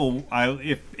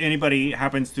 if anybody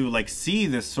happens to see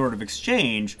this sort of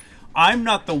exchange, I'm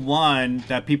not the one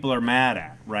that people are mad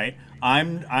at, right?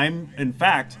 I'm in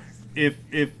fact, if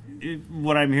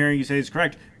what I'm hearing you say is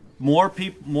correct, more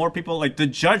people, like, the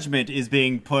judgment is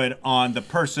being put on the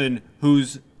person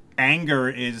whose anger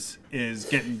is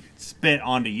getting spit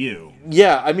onto you.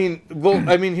 Yeah,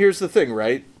 here's the thing,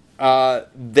 right?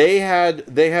 They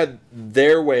had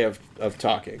their way of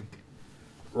talking,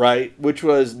 right? Which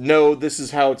was, no, this is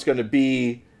how it's going to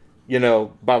be, ba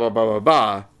ba ba ba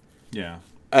ba. Yeah.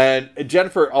 And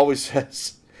Jennifer always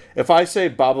says, if I say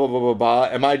ba ba ba ba ba,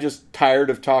 am I just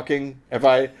tired of talking? Have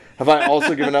I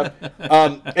also given up?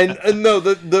 And no,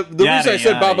 the reason I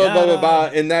said ba ba ba ba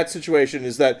ba in that situation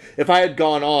is that if I had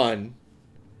gone on,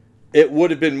 it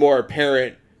would have been more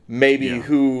apparent maybe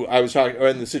who I was talking, or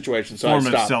in the situation. So form I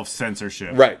stopped. Of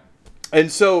self-censorship, right?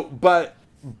 And so, but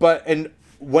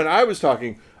when I was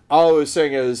talking, all I was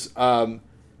saying is,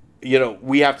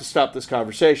 we have to stop this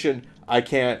conversation. I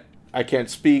can't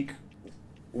speak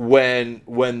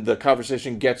when the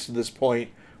conversation gets to this point.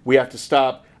 We have to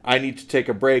stop. I need to take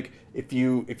a break. If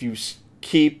you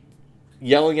keep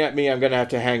yelling at me, I'm going to have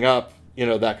to hang up,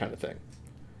 that kind of thing.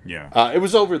 Yeah. It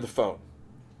was over the phone.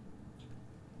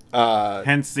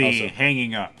 Hence the also,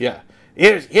 hanging up. Yeah.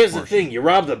 Here's the thing. You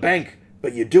rob the bank,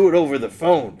 but you do it over the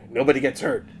phone. Nobody gets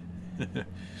hurt.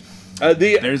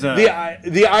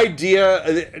 The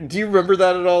idea, do you remember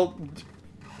that at all?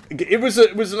 It was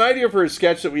an idea for a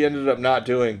sketch that we ended up not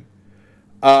doing,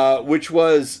 which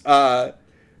was a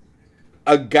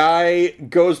guy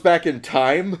goes back in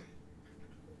time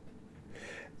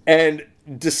and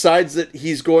decides that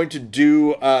he's going to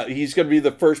be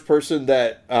the first person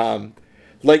that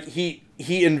he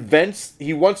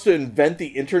wants to invent the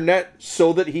internet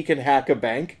so that he can hack a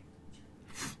bank,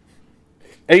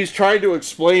 and he's trying to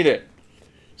explain it.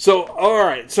 So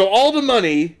all the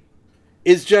money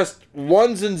is just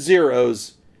ones and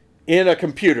zeros in a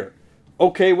computer.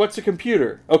 Okay, what's a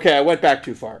computer? Okay, I went back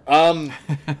too far.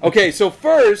 Okay, so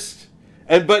first,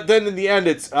 but then in the end,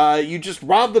 it's you just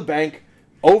rob the bank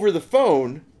over the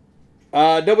phone.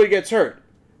 Nobody gets hurt.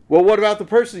 Well, what about the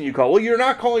person you call? Well, you're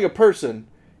not calling a person.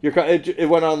 It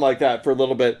went on like that for a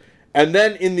little bit, and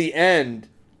then in the end,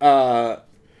 I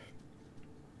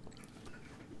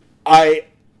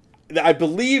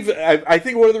believe, I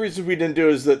think one of the reasons we didn't do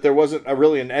is that there wasn't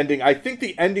really an ending. I think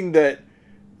the ending that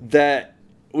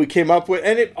we came up with,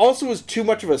 and it also was too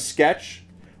much of a sketch,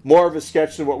 more of a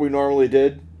sketch than what we normally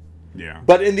did. Yeah.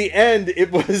 But in the end,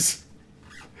 it was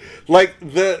like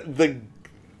the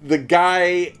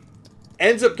guy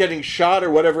ends up getting shot or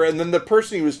whatever, and then the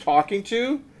person he was talking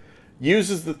to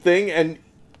uses the thing,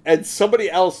 and somebody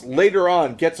else later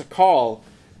on gets a call,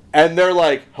 and they're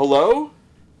like, hello?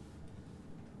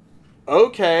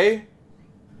 Okay.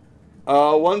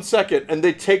 1 second. And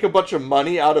they take a bunch of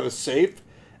money out of a safe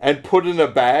and put in a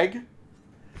bag.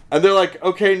 And they're like,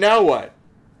 okay, now what?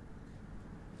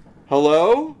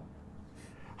 Hello?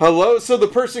 Hello? So the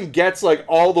person gets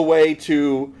all the way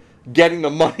to getting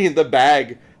the money in the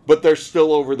bag, but they're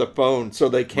still over the phone, so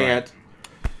they can't.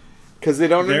 Because they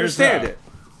don't understand it.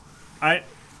 I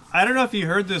don't know if you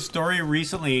heard this story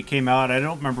recently. It came out. I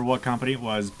don't remember what company it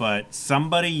was, but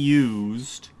somebody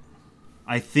used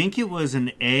I think it was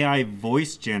an AI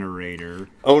voice generator.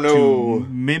 Oh no! To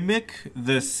mimic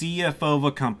the CFO of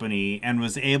a company, and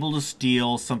was able to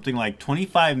steal something like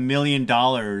 $25 million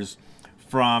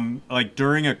from, like,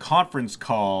 during a conference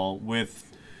call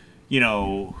with,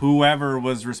 whoever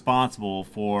was responsible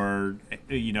for,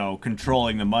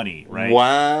 controlling the money, right?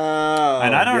 Wow!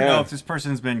 And I don't know if this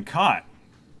person's been caught.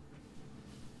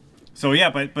 So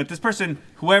yeah, but this person,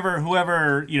 whoever,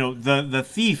 the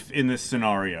thief in this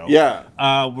scenario,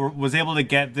 was able to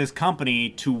get this company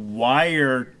to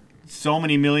wire so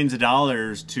many millions of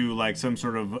dollars to, like, some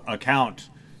sort of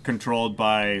account controlled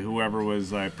by whoever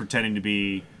was, like, pretending to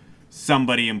be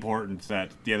somebody important that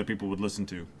the other people would listen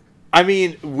to. I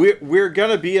mean, we're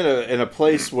gonna be in a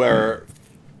place where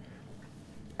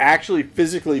actually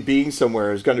physically being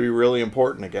somewhere is going to be really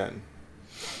important again.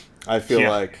 I feel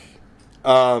like.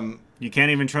 You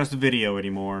can't even trust video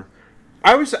anymore.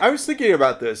 I was thinking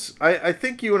about this. I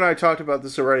think you and I talked about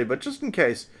this already, but just in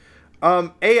case,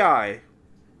 AI,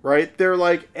 right? They're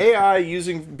like AI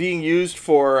being used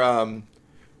for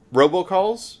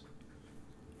robocalls,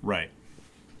 right?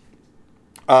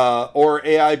 Or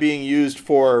AI being used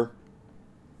for,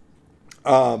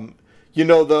 those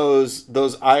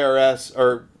IRS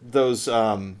or those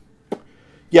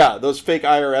those fake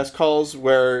IRS calls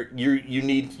where you're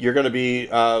going to be.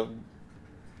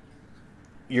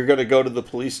 You're going to go to the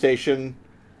police station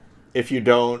if you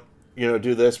don't,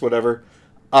 do this, whatever.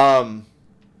 I'm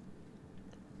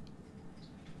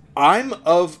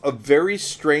of a very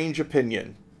strange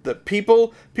opinion that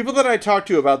people that I talk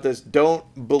to about this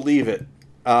don't believe it.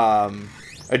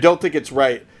 I don't think it's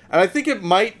right. And I think it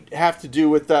might have to do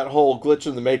with that whole glitch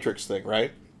in the Matrix thing,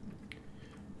 right?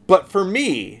 But for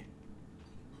me,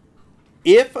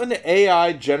 if an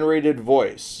AI-generated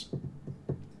voice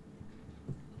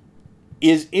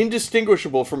is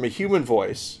indistinguishable from a human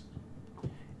voice,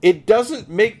 it doesn't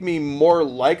make me more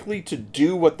likely to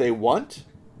do what they want.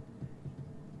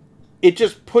 It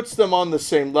just puts them on the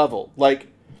same level. Like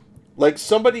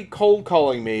somebody cold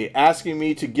calling me, asking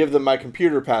me to give them my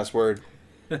computer password,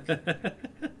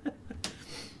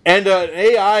 and an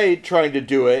AI trying to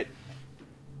do it,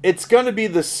 it's going to be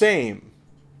the same.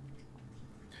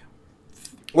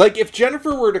 Like, if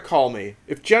Jennifer were to call me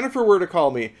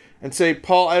and say,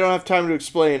 Paul, I don't have time to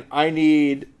explain. I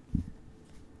need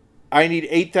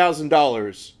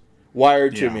 $8,000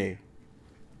 wired to me.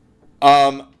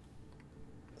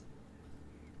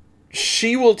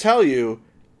 She will tell you,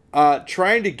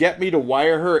 trying to get me to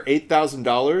wire her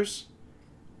 $8,000,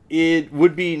 it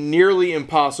would be nearly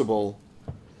impossible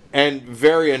and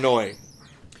very annoying.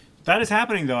 That is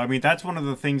happening, though. I mean, that's one of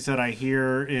the things that I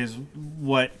hear is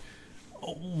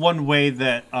one way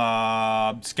that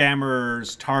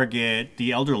scammers target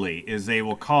the elderly is they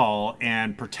will call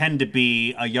and pretend to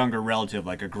be a younger relative,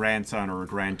 like a grandson or a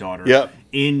granddaughter,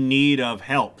 in need of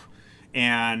help.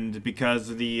 And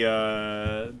because the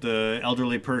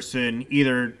elderly person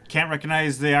either can't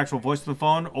recognize the actual voice of the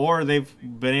phone or they've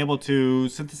been able to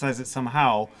synthesize it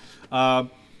somehow,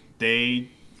 they're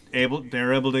able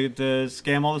to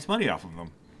scam all this money off of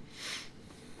them.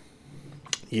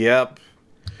 Yep.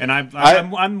 And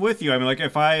I'm with you. I mean, like,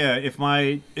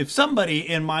 if somebody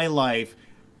in my life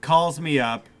calls me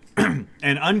up and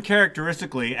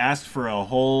uncharacteristically asks for a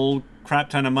whole crap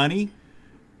ton of money,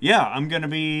 yeah, I'm gonna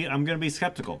be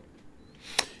skeptical.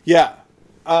 Yeah,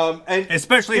 and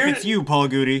especially if it's you, Paul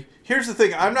Goody. Here's the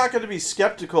thing: I'm not going to be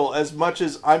skeptical as much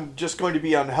as I'm just going to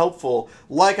be unhelpful,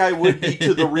 like I would be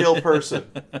to the real person.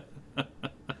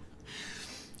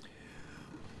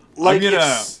 Like,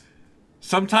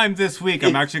 sometime this week,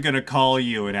 I'm actually going to call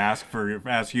you and ask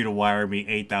you to wire me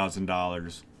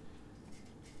 $8,000.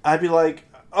 I'd be like,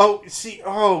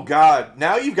 oh God,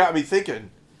 now you've got me thinking.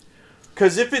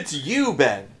 Because if it's you,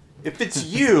 Ben, if it's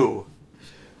you,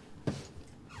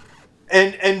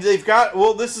 and they've got,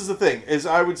 well, this is the thing, is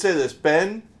I would say this,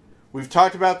 Ben, we've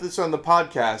talked about this on the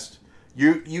podcast.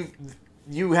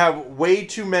 You have way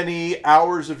too many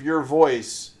hours of your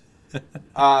voice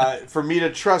for me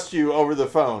to trust you over the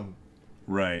phone.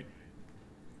 Right.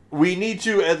 We need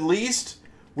to at least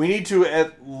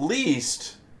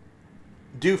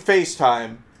do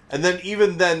FaceTime, and then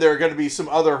even then there are going to be some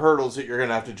other hurdles that you're going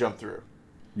to have to jump through.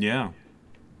 Yeah.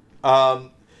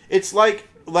 It's like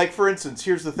for instance,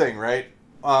 here's the thing, right?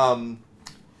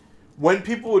 When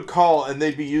people would call and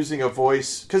they'd be using a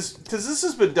voice, because this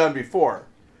has been done before,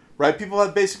 right? People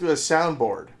have basically a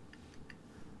soundboard,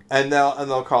 and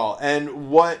they'll call. And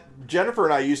what Jennifer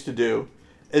and I used to do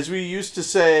is we used to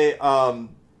say,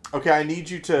 okay, I need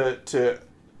you to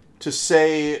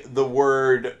say the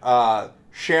word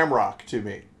shamrock to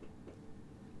me.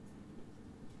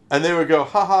 And they would go,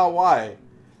 haha, why?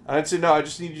 And I'd say, no, I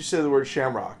just need you to say the word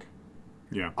shamrock.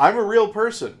 Yeah. I'm a real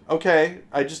person. Okay,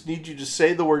 I just need you to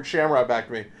say the word shamrock back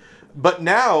to me. But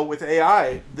now, with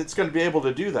AI, that's going to be able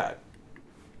to do that.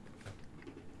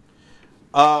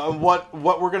 What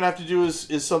we're going to have to do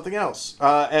is something else.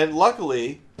 And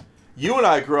luckily, you and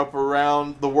I grew up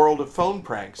around the world of phone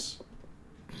pranks.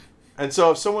 And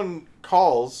so if someone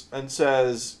calls and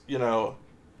says, you know,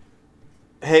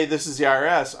 hey, this is the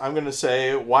IRS, I'm going to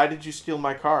say, why did you steal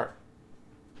my car?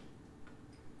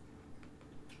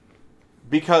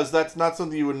 Because that's not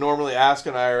something you would normally ask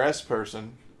an IRS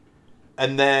person.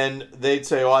 And then they'd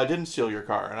say, well, I didn't steal your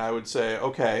car. And I would say,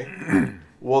 okay,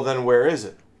 well, then where is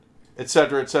it? Et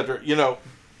cetera, et cetera. You know,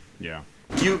 Yeah.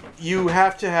 you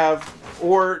have to have,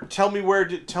 or tell me where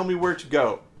to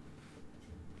go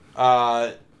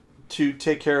to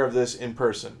take care of this in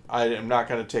person. I am not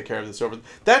going to take care of this over.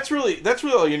 That's really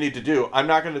all you need to do. I'm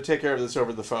not going to take care of this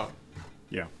over the phone.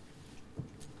 Yeah.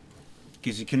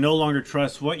 Because you can no longer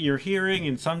trust what you're hearing,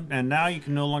 and now you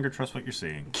can no longer trust what you're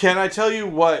seeing. Can I tell you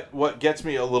what gets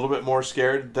me a little bit more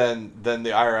scared than the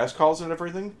IRS calls and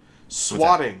everything?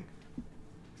 Swatting.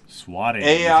 Swatting.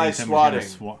 AI You think someone's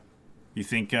swatting. gonna You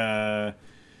think,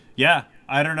 yeah,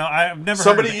 I don't know. I've never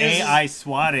Somebody heard of uses- AI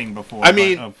swatting before. I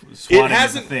mean, but swatting is a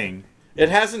hasn't- thing. It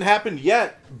hasn't happened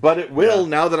yet, but it will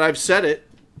now that I've said it.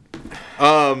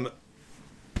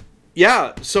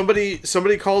 Yeah,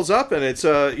 somebody calls up and it's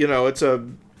a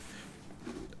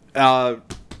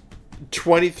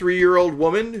 23-year-old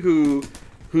woman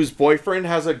whose boyfriend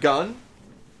has a gun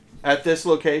at this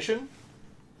location,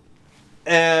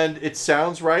 and it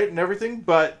sounds right and everything,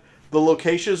 but the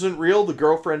location isn't real, the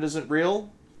girlfriend isn't real.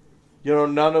 You know,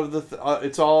 none of the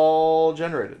it's all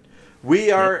generated.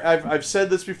 We are. I've said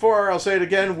this before. I'll say it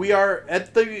again. We are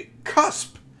at the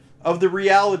cusp of the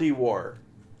reality war,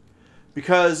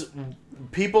 because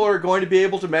people are going to be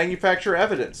able to manufacture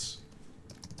evidence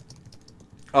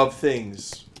of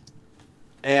things,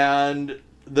 and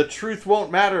the truth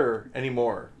won't matter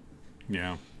anymore.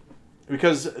 Yeah.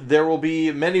 Because there will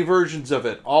be many versions of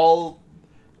it, all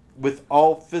with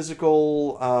all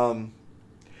physical.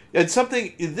 And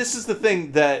something. This is the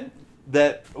thing that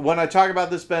when I talk about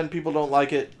this, Ben, people don't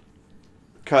like it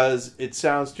because it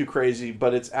sounds too crazy,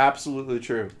 but it's absolutely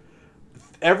true.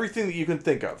 Everything that you can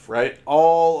think of, right?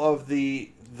 All of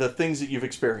the things that you've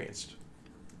experienced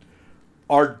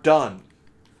are done.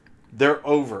 They're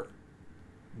over.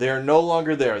 They're no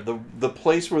longer there. The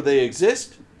place where they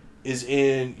exist is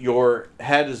in your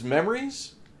head as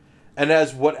memories, and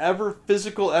as whatever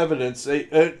physical evidence,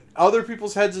 other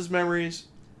people's heads as memories,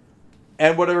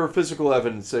 and whatever physical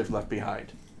evidence they've left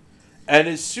behind. And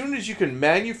as soon as you can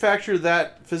manufacture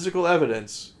that physical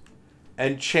evidence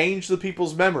and change the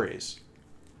people's memories,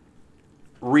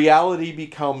 reality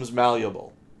becomes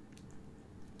malleable.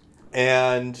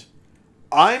 And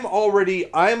I'm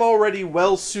already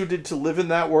well suited to live in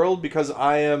that world because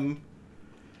I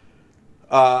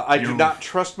do not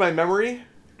trust my memory.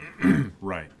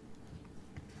 Right.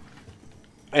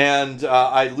 And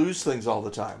I lose things all the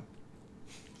time.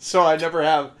 So I never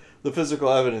have the physical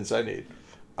evidence I need.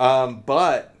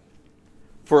 But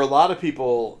for a lot of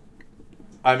people,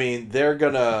 I mean, they're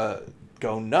going to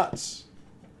go nuts.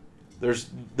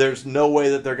 There's no way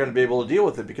that they're going to be able to deal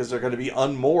with it because they're going to be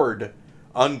unmoored,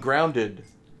 ungrounded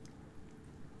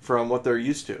from what they're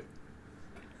used to.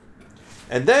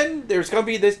 And then there's going to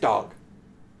be this dog.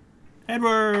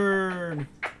 Edward!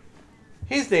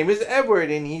 His name is Edward,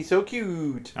 and he's so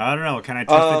cute. I don't know. Can I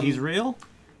trust that he's real?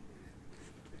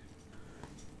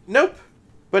 Nope.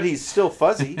 But he's still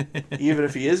fuzzy, even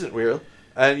if he isn't real.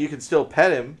 And you can still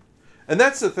pet him. And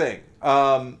that's the thing.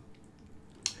 I've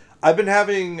been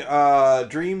having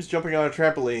dreams jumping on a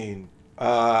trampoline.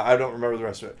 I don't remember the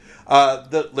rest of it.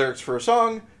 The lyrics for a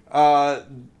song.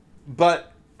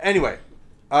 But anyway,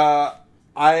 last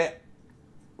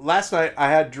night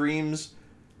I had dreams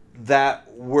that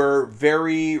were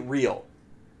very real.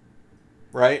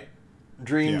 Right?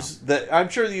 Dreams that I'm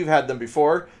sure that you've had them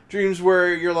before. Dreams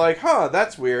where you're like, huh,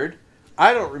 that's weird.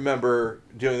 I don't remember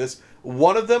doing this.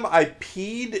 One of them, I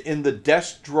peed in the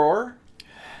desk drawer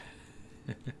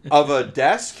of a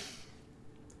desk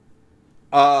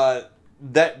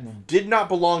that did not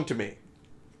belong to me.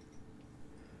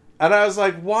 And I was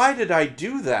like, why did I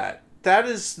do that? That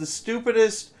is the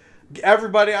stupidest.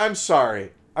 Everybody, I'm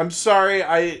sorry. I'm sorry.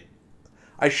 I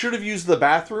should have used the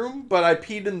bathroom, but I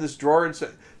peed in this drawer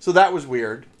instead. So that was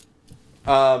weird.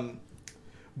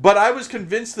 But I was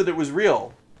convinced that it was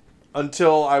real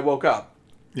until I woke up.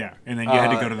 Yeah, and then you had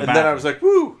to go to the bathroom. And then I was like,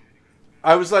 woo!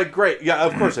 I was like, great. Yeah,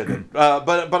 of course I did.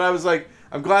 But I was like,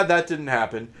 I'm glad that didn't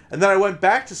happen. And then I went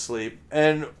back to sleep,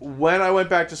 and when I went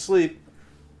back to sleep,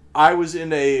 I was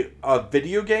in a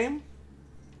video game.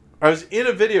 I was in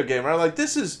a video game, and I'm like,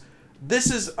 this is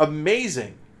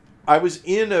amazing. I was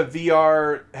in a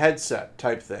VR headset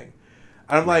type thing.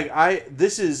 And I'm like,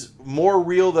 this is more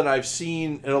real than I've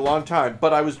seen in a long time.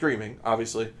 But I was dreaming,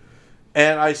 obviously.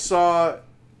 And I saw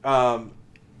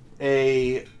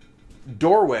a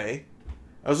doorway.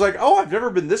 I was like, oh, I've never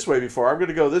been this way before. I'm going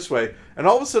to go this way. And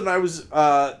all of a sudden I was,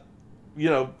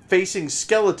 facing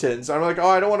skeletons. I'm like, oh,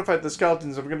 I don't want to fight the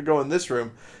skeletons. I'm going to go in this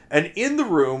room. And in the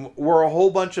room were a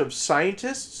whole bunch of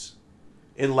scientists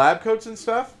in lab coats and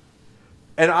stuff.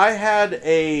 And I had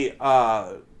a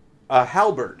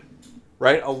halberd,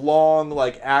 right? A long,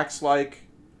 like, axe-like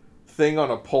thing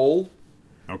on a pole.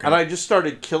 Okay. And I just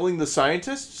started killing the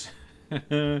scientists.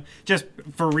 Just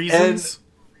for reasons?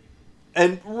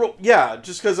 And yeah,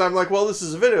 just because I'm like, well, this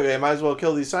is a video game. I might as well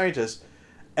kill these scientists.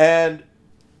 And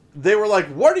they were like,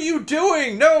 what are you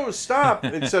doing? No, stop,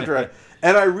 etc.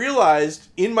 And I realized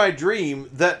in my dream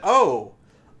that, oh,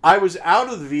 I was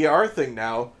out of the VR thing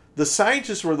now. The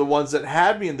scientists were the ones that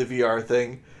had me in the VR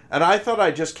thing. And I thought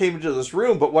I just came into this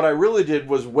room. But what I really did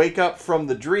was wake up from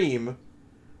the dream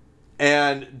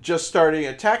and just starting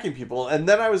attacking people. And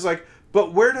then I was like,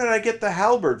 but where did I get the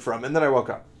halberd from? And then I woke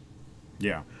up.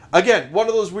 Yeah. Again, one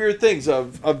of those weird things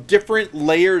of different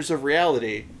layers of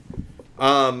reality.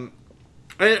 And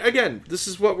again, this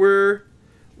is what we're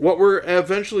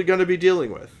eventually going to be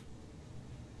dealing with.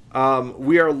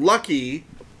 We are lucky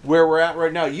where we're at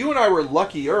right now. You and I were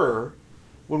luckier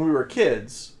when we were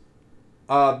kids,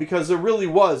 because there really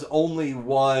was only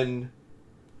one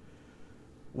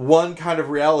kind of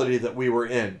reality that we were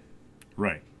in.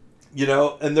 Right. You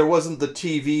know, and there wasn't the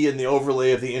TV and the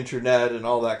overlay of the internet and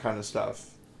all that kind of stuff.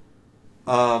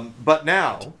 But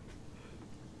now,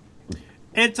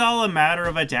 it's all a matter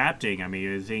of adapting. I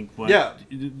mean, I think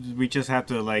we just have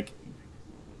to, like,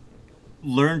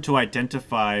 learn to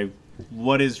identify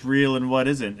what is real and what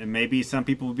isn't. And maybe some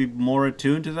people will be more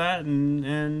attuned to that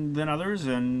and than others,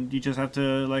 and you just have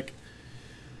to, like,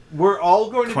 we're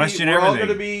all going to question be everything. All going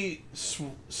to be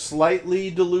slightly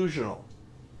delusional.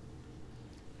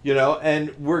 You know,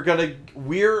 and we're gonna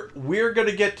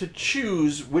get to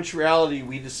choose which reality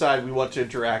we decide we want to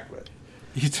interact with.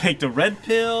 You take the red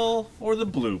pill or the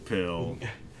blue pill.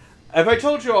 Have I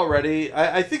told you already?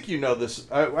 I think you know this.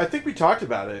 I think we talked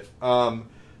about it.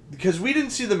 Because we didn't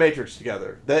see The Matrix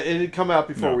together. That it had come out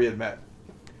before we had met.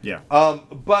 Yeah.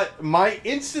 But my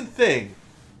instant thing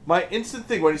when he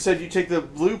said you take the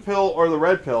blue pill or the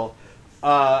red pill,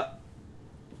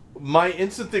 my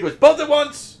instant thing was both at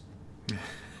once.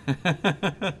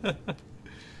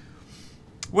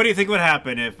 What do you think would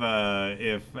happen if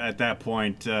at that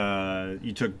point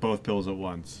you took both pills at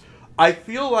once? I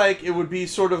feel like it would be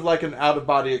sort of like an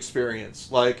out-of-body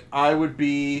experience. Like, I would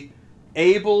be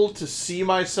able to see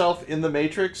myself in the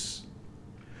Matrix.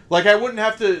 Like, I wouldn't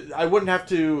have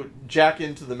to jack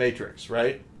into the Matrix,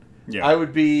 right? Yeah. I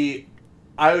would be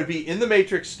in the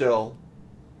Matrix still,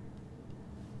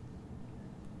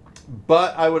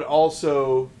 but I would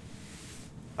also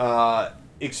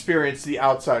experience the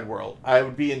outside world. I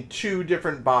would be in two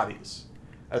different bodies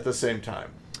at the same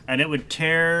time. And it would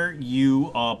tear you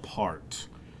apart.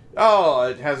 Oh,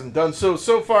 it hasn't done so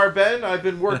far, Ben. I've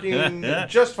been working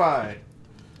just fine.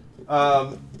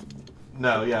 No,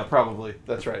 yeah, probably.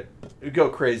 That's right. It would go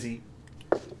crazy.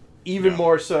 Even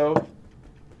more so.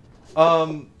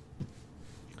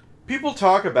 People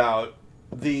talk about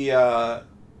the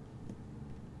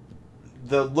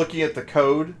looking at the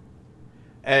code.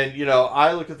 And, you know,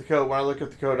 I look at the code. When I look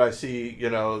at the code, I see, you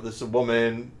know, this is a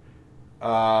woman,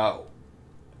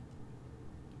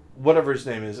 whatever his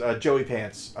name is, Joey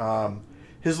Pants.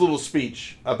 His little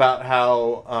speech about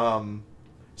how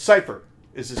Cypher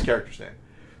is his character's name.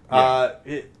 Yeah.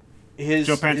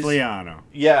 Joe Pantoliano.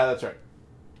 Yeah, that's right.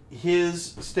 His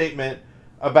statement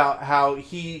about how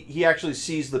he actually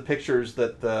sees the pictures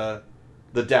that the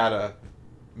data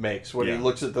makes when he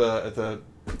looks at the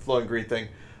flowing green thing.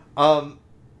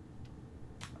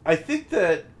 I think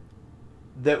that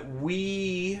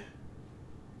we,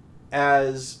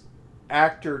 as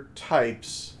actor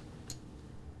types,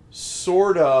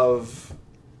 sort of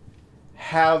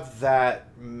have that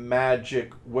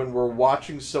magic when we're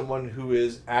watching someone who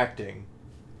is acting.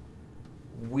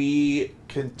 We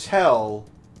can tell.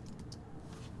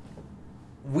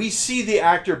 We see the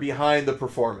actor behind the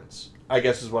performance, I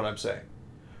guess is what I'm saying.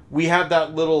 We have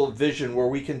that little vision where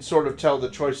we can sort of tell the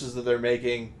choices that they're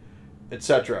making,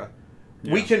 etc.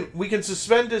 Yeah. We can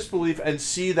suspend disbelief and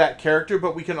see that character,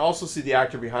 but we can also see the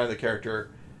actor behind the character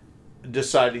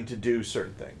deciding to do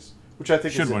certain things. which I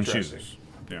think Should is one interesting. choose?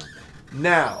 Yeah.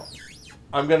 Now,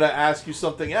 I'm going to ask you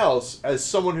something else as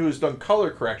someone who has done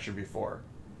color correction before.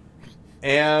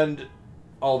 And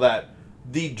all that.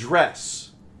 The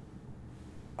dress.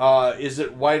 Is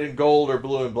it white and gold or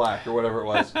blue and black or whatever it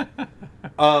was?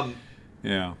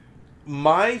 Yeah.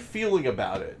 My feeling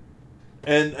about it,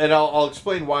 and I'll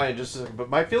explain why in just a second, but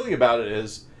my feeling about it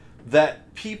is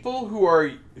that people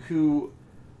who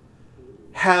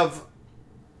have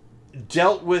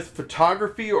dealt with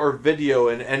photography or video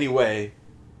in any way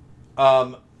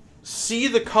see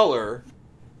the color,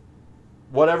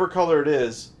 whatever color it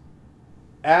is,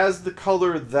 as the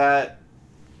color that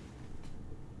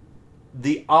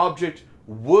the object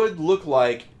would look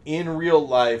like in real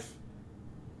life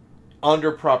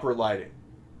under proper lighting.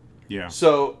 Yeah.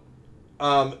 So,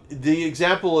 the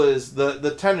example is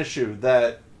the tennis shoe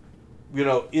that,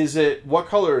 what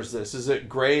color is this? Is it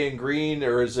gray and green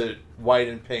or is it white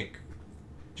and pink?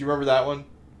 Do you remember that one?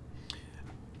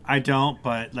 I don't,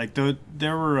 but like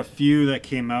there were a few that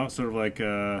came out sort of like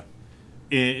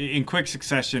in quick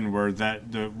succession where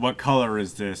what color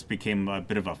is this became a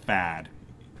bit of a fad.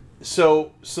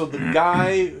 So the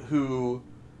guy who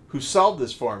solved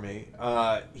this for me,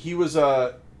 he was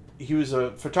a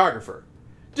photographer.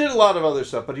 Did a lot of other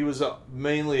stuff, but he was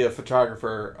mainly a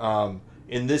photographer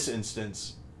in this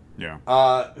instance. Yeah.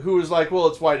 Who was like, well,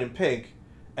 it's white and pink,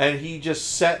 and he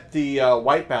just set the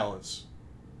white balance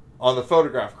on the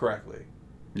photograph correctly.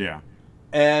 Yeah.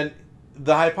 And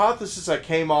the hypothesis I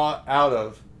came out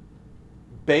of,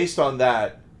 based on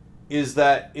that, is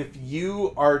that if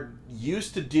you are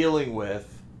used to dealing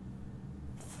with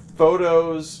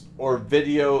photos or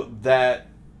video that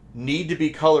need to be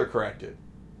color corrected,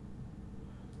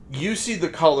 you see the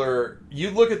color, you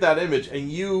look at that image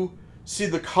and you see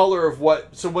the color of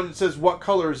so when it says what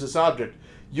color is this object,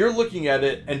 you're looking at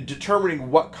it and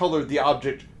determining what color the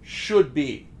object should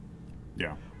be.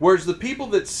 Yeah. Whereas the people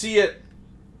that see it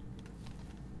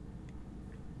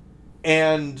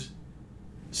and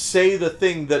say the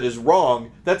thing that is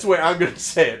wrong, that's the way I'm going to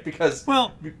say it, because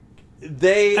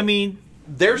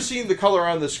they're seeing the color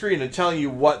on the screen and telling you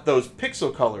what those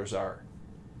pixel colors are.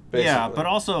 Basically. Yeah, but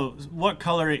also what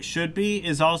color it should be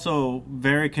is also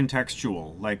very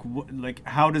contextual. Like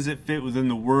how does it fit within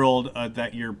the world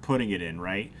that you're putting it in,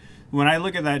 right? When I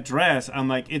look at that dress, I'm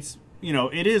like, it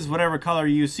is whatever color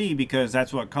you see because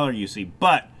that's what color you see.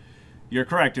 But you're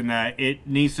correct in that it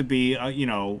needs to be,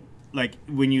 like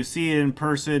when you see it in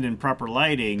person in proper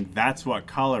lighting, that's what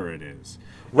color it is.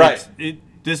 Right.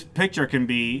 This picture can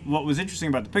be, what was interesting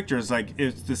about the picture is like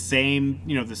it's the same,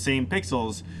 the same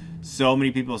pixels. So many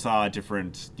people saw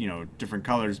different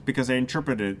colors because they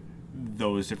interpreted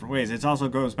those different ways. It also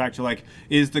goes back to like,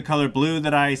 is the color blue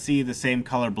that I see the same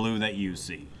color blue that you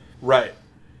see? Right.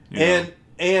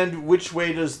 And which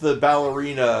way does the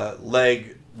ballerina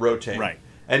leg rotate? Right.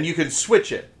 And you can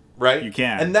switch it, right? You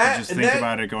can. You just think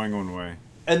about it going one way.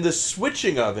 And the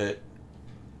switching of it,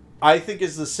 I think,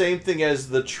 is the same thing as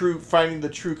finding the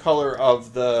true color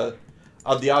of the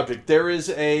object. There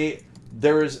is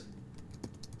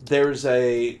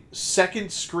a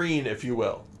second screen, if you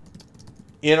will,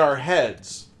 in our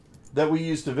heads that we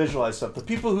use to visualize stuff. The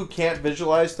people who can't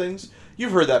visualize things,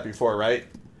 you've heard that before, right?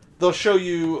 They'll show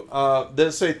you,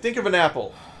 they'll say, think of an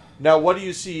apple. Now, what do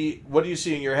you see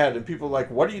in your head? And people are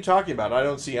like, what are you talking about? I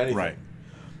don't see anything. Right.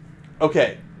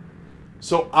 Okay.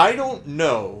 So I don't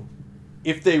know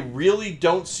if they really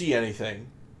don't see anything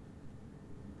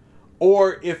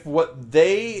or if what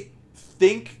they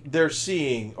think they're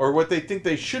seeing or what they think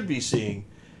they should be seeing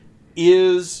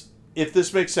is, if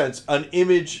this makes sense, an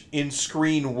image in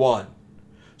screen one.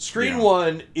 Screen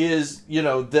one is,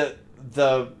 the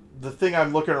thing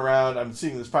I'm looking around, I'm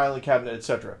seeing this filing cabinet,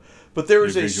 etc. But there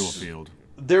is visual field.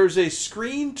 There's a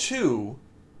screen two,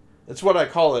 that's what I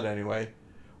call it anyway,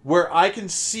 where I can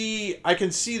see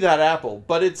that apple,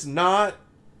 but it's not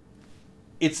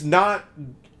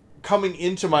coming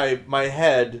into my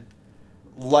head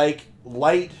like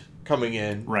light coming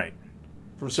in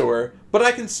from somewhere, but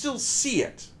I can still see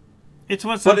it. It's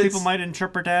what some people might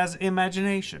interpret as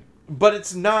imagination. But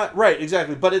it's not right,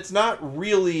 exactly. But it's not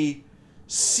really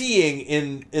seeing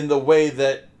in the way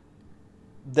that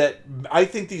I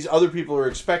think these other people are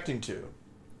expecting to.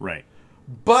 Right.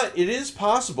 But it is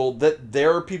possible that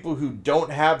there are people who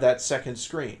don't have that second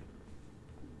screen.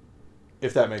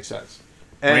 If that makes sense.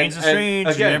 Brains are strange,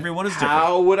 again, and everyone is different.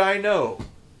 How would I know?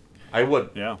 I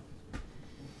wouldn't. Yeah.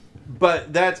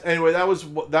 But that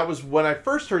was when I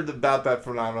first heard about that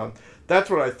phenomenon. That's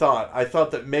what I thought. I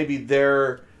thought that maybe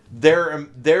they're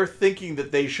thinking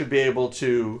that they should be able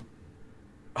to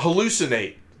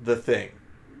hallucinate the thing,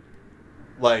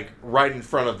 like right in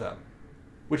front of them.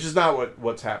 which is not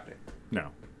what's happening. No.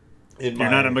 You're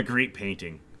not a Magritte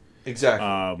painting.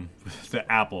 Exactly. The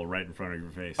apple right in front of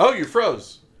your face. Oh, you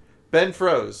froze. Ben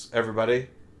froze, everybody.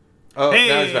 Oh,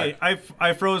 now he's back.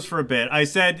 I froze for a bit. I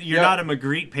said you're not a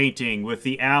Magritte painting with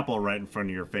the apple right in front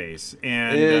of your face.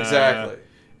 And exactly.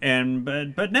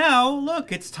 But now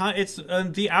look, it's time. It's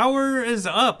the hour is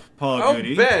up, Paul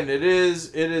Goody. Ben, it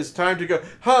is time to go.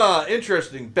 Huh,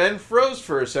 interesting. Ben froze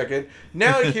for a second.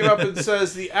 Now he came up and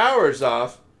says the hour's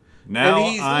off. Now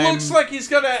and he looks like he's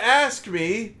gonna ask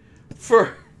me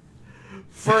for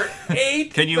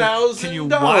 $8,000. Can you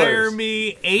wire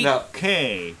me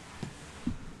 $8K?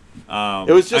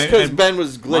 It was just because Ben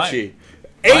was glitchy.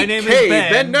 My name is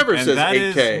Ben. Ben never says that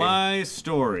 8K. That is my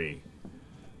story.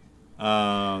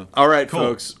 All right, cool.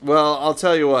 Folks. Well, I'll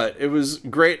tell you what. It was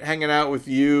great hanging out with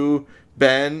you,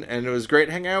 Ben, and it was great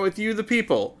hanging out with you, the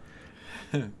people.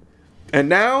 And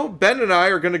now Ben and I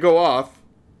are going to go off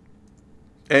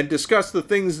and discuss the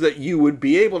things that you would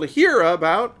be able to hear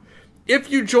about if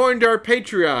you joined our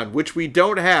Patreon, which we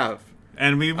don't have.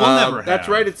 And we will never have. That's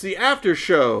right. It's the after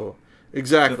show.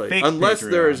 Exactly. The Unless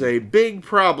Patreon. there is a big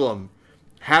problem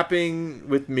happening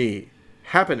with me.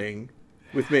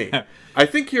 I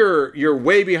think you're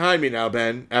way behind me now,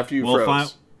 Ben, after you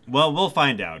froze. We'll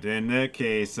find out. In that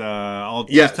case, I'll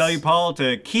just tell you, Paul,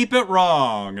 to keep it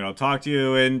wrong, and I'll talk to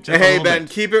you in just a little Ben,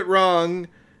 bit. Keep it wrong.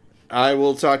 I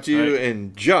will talk to you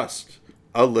in just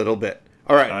a little bit.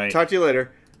 All right. Talk to you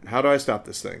later. How do I stop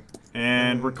this thing?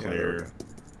 And we're clear.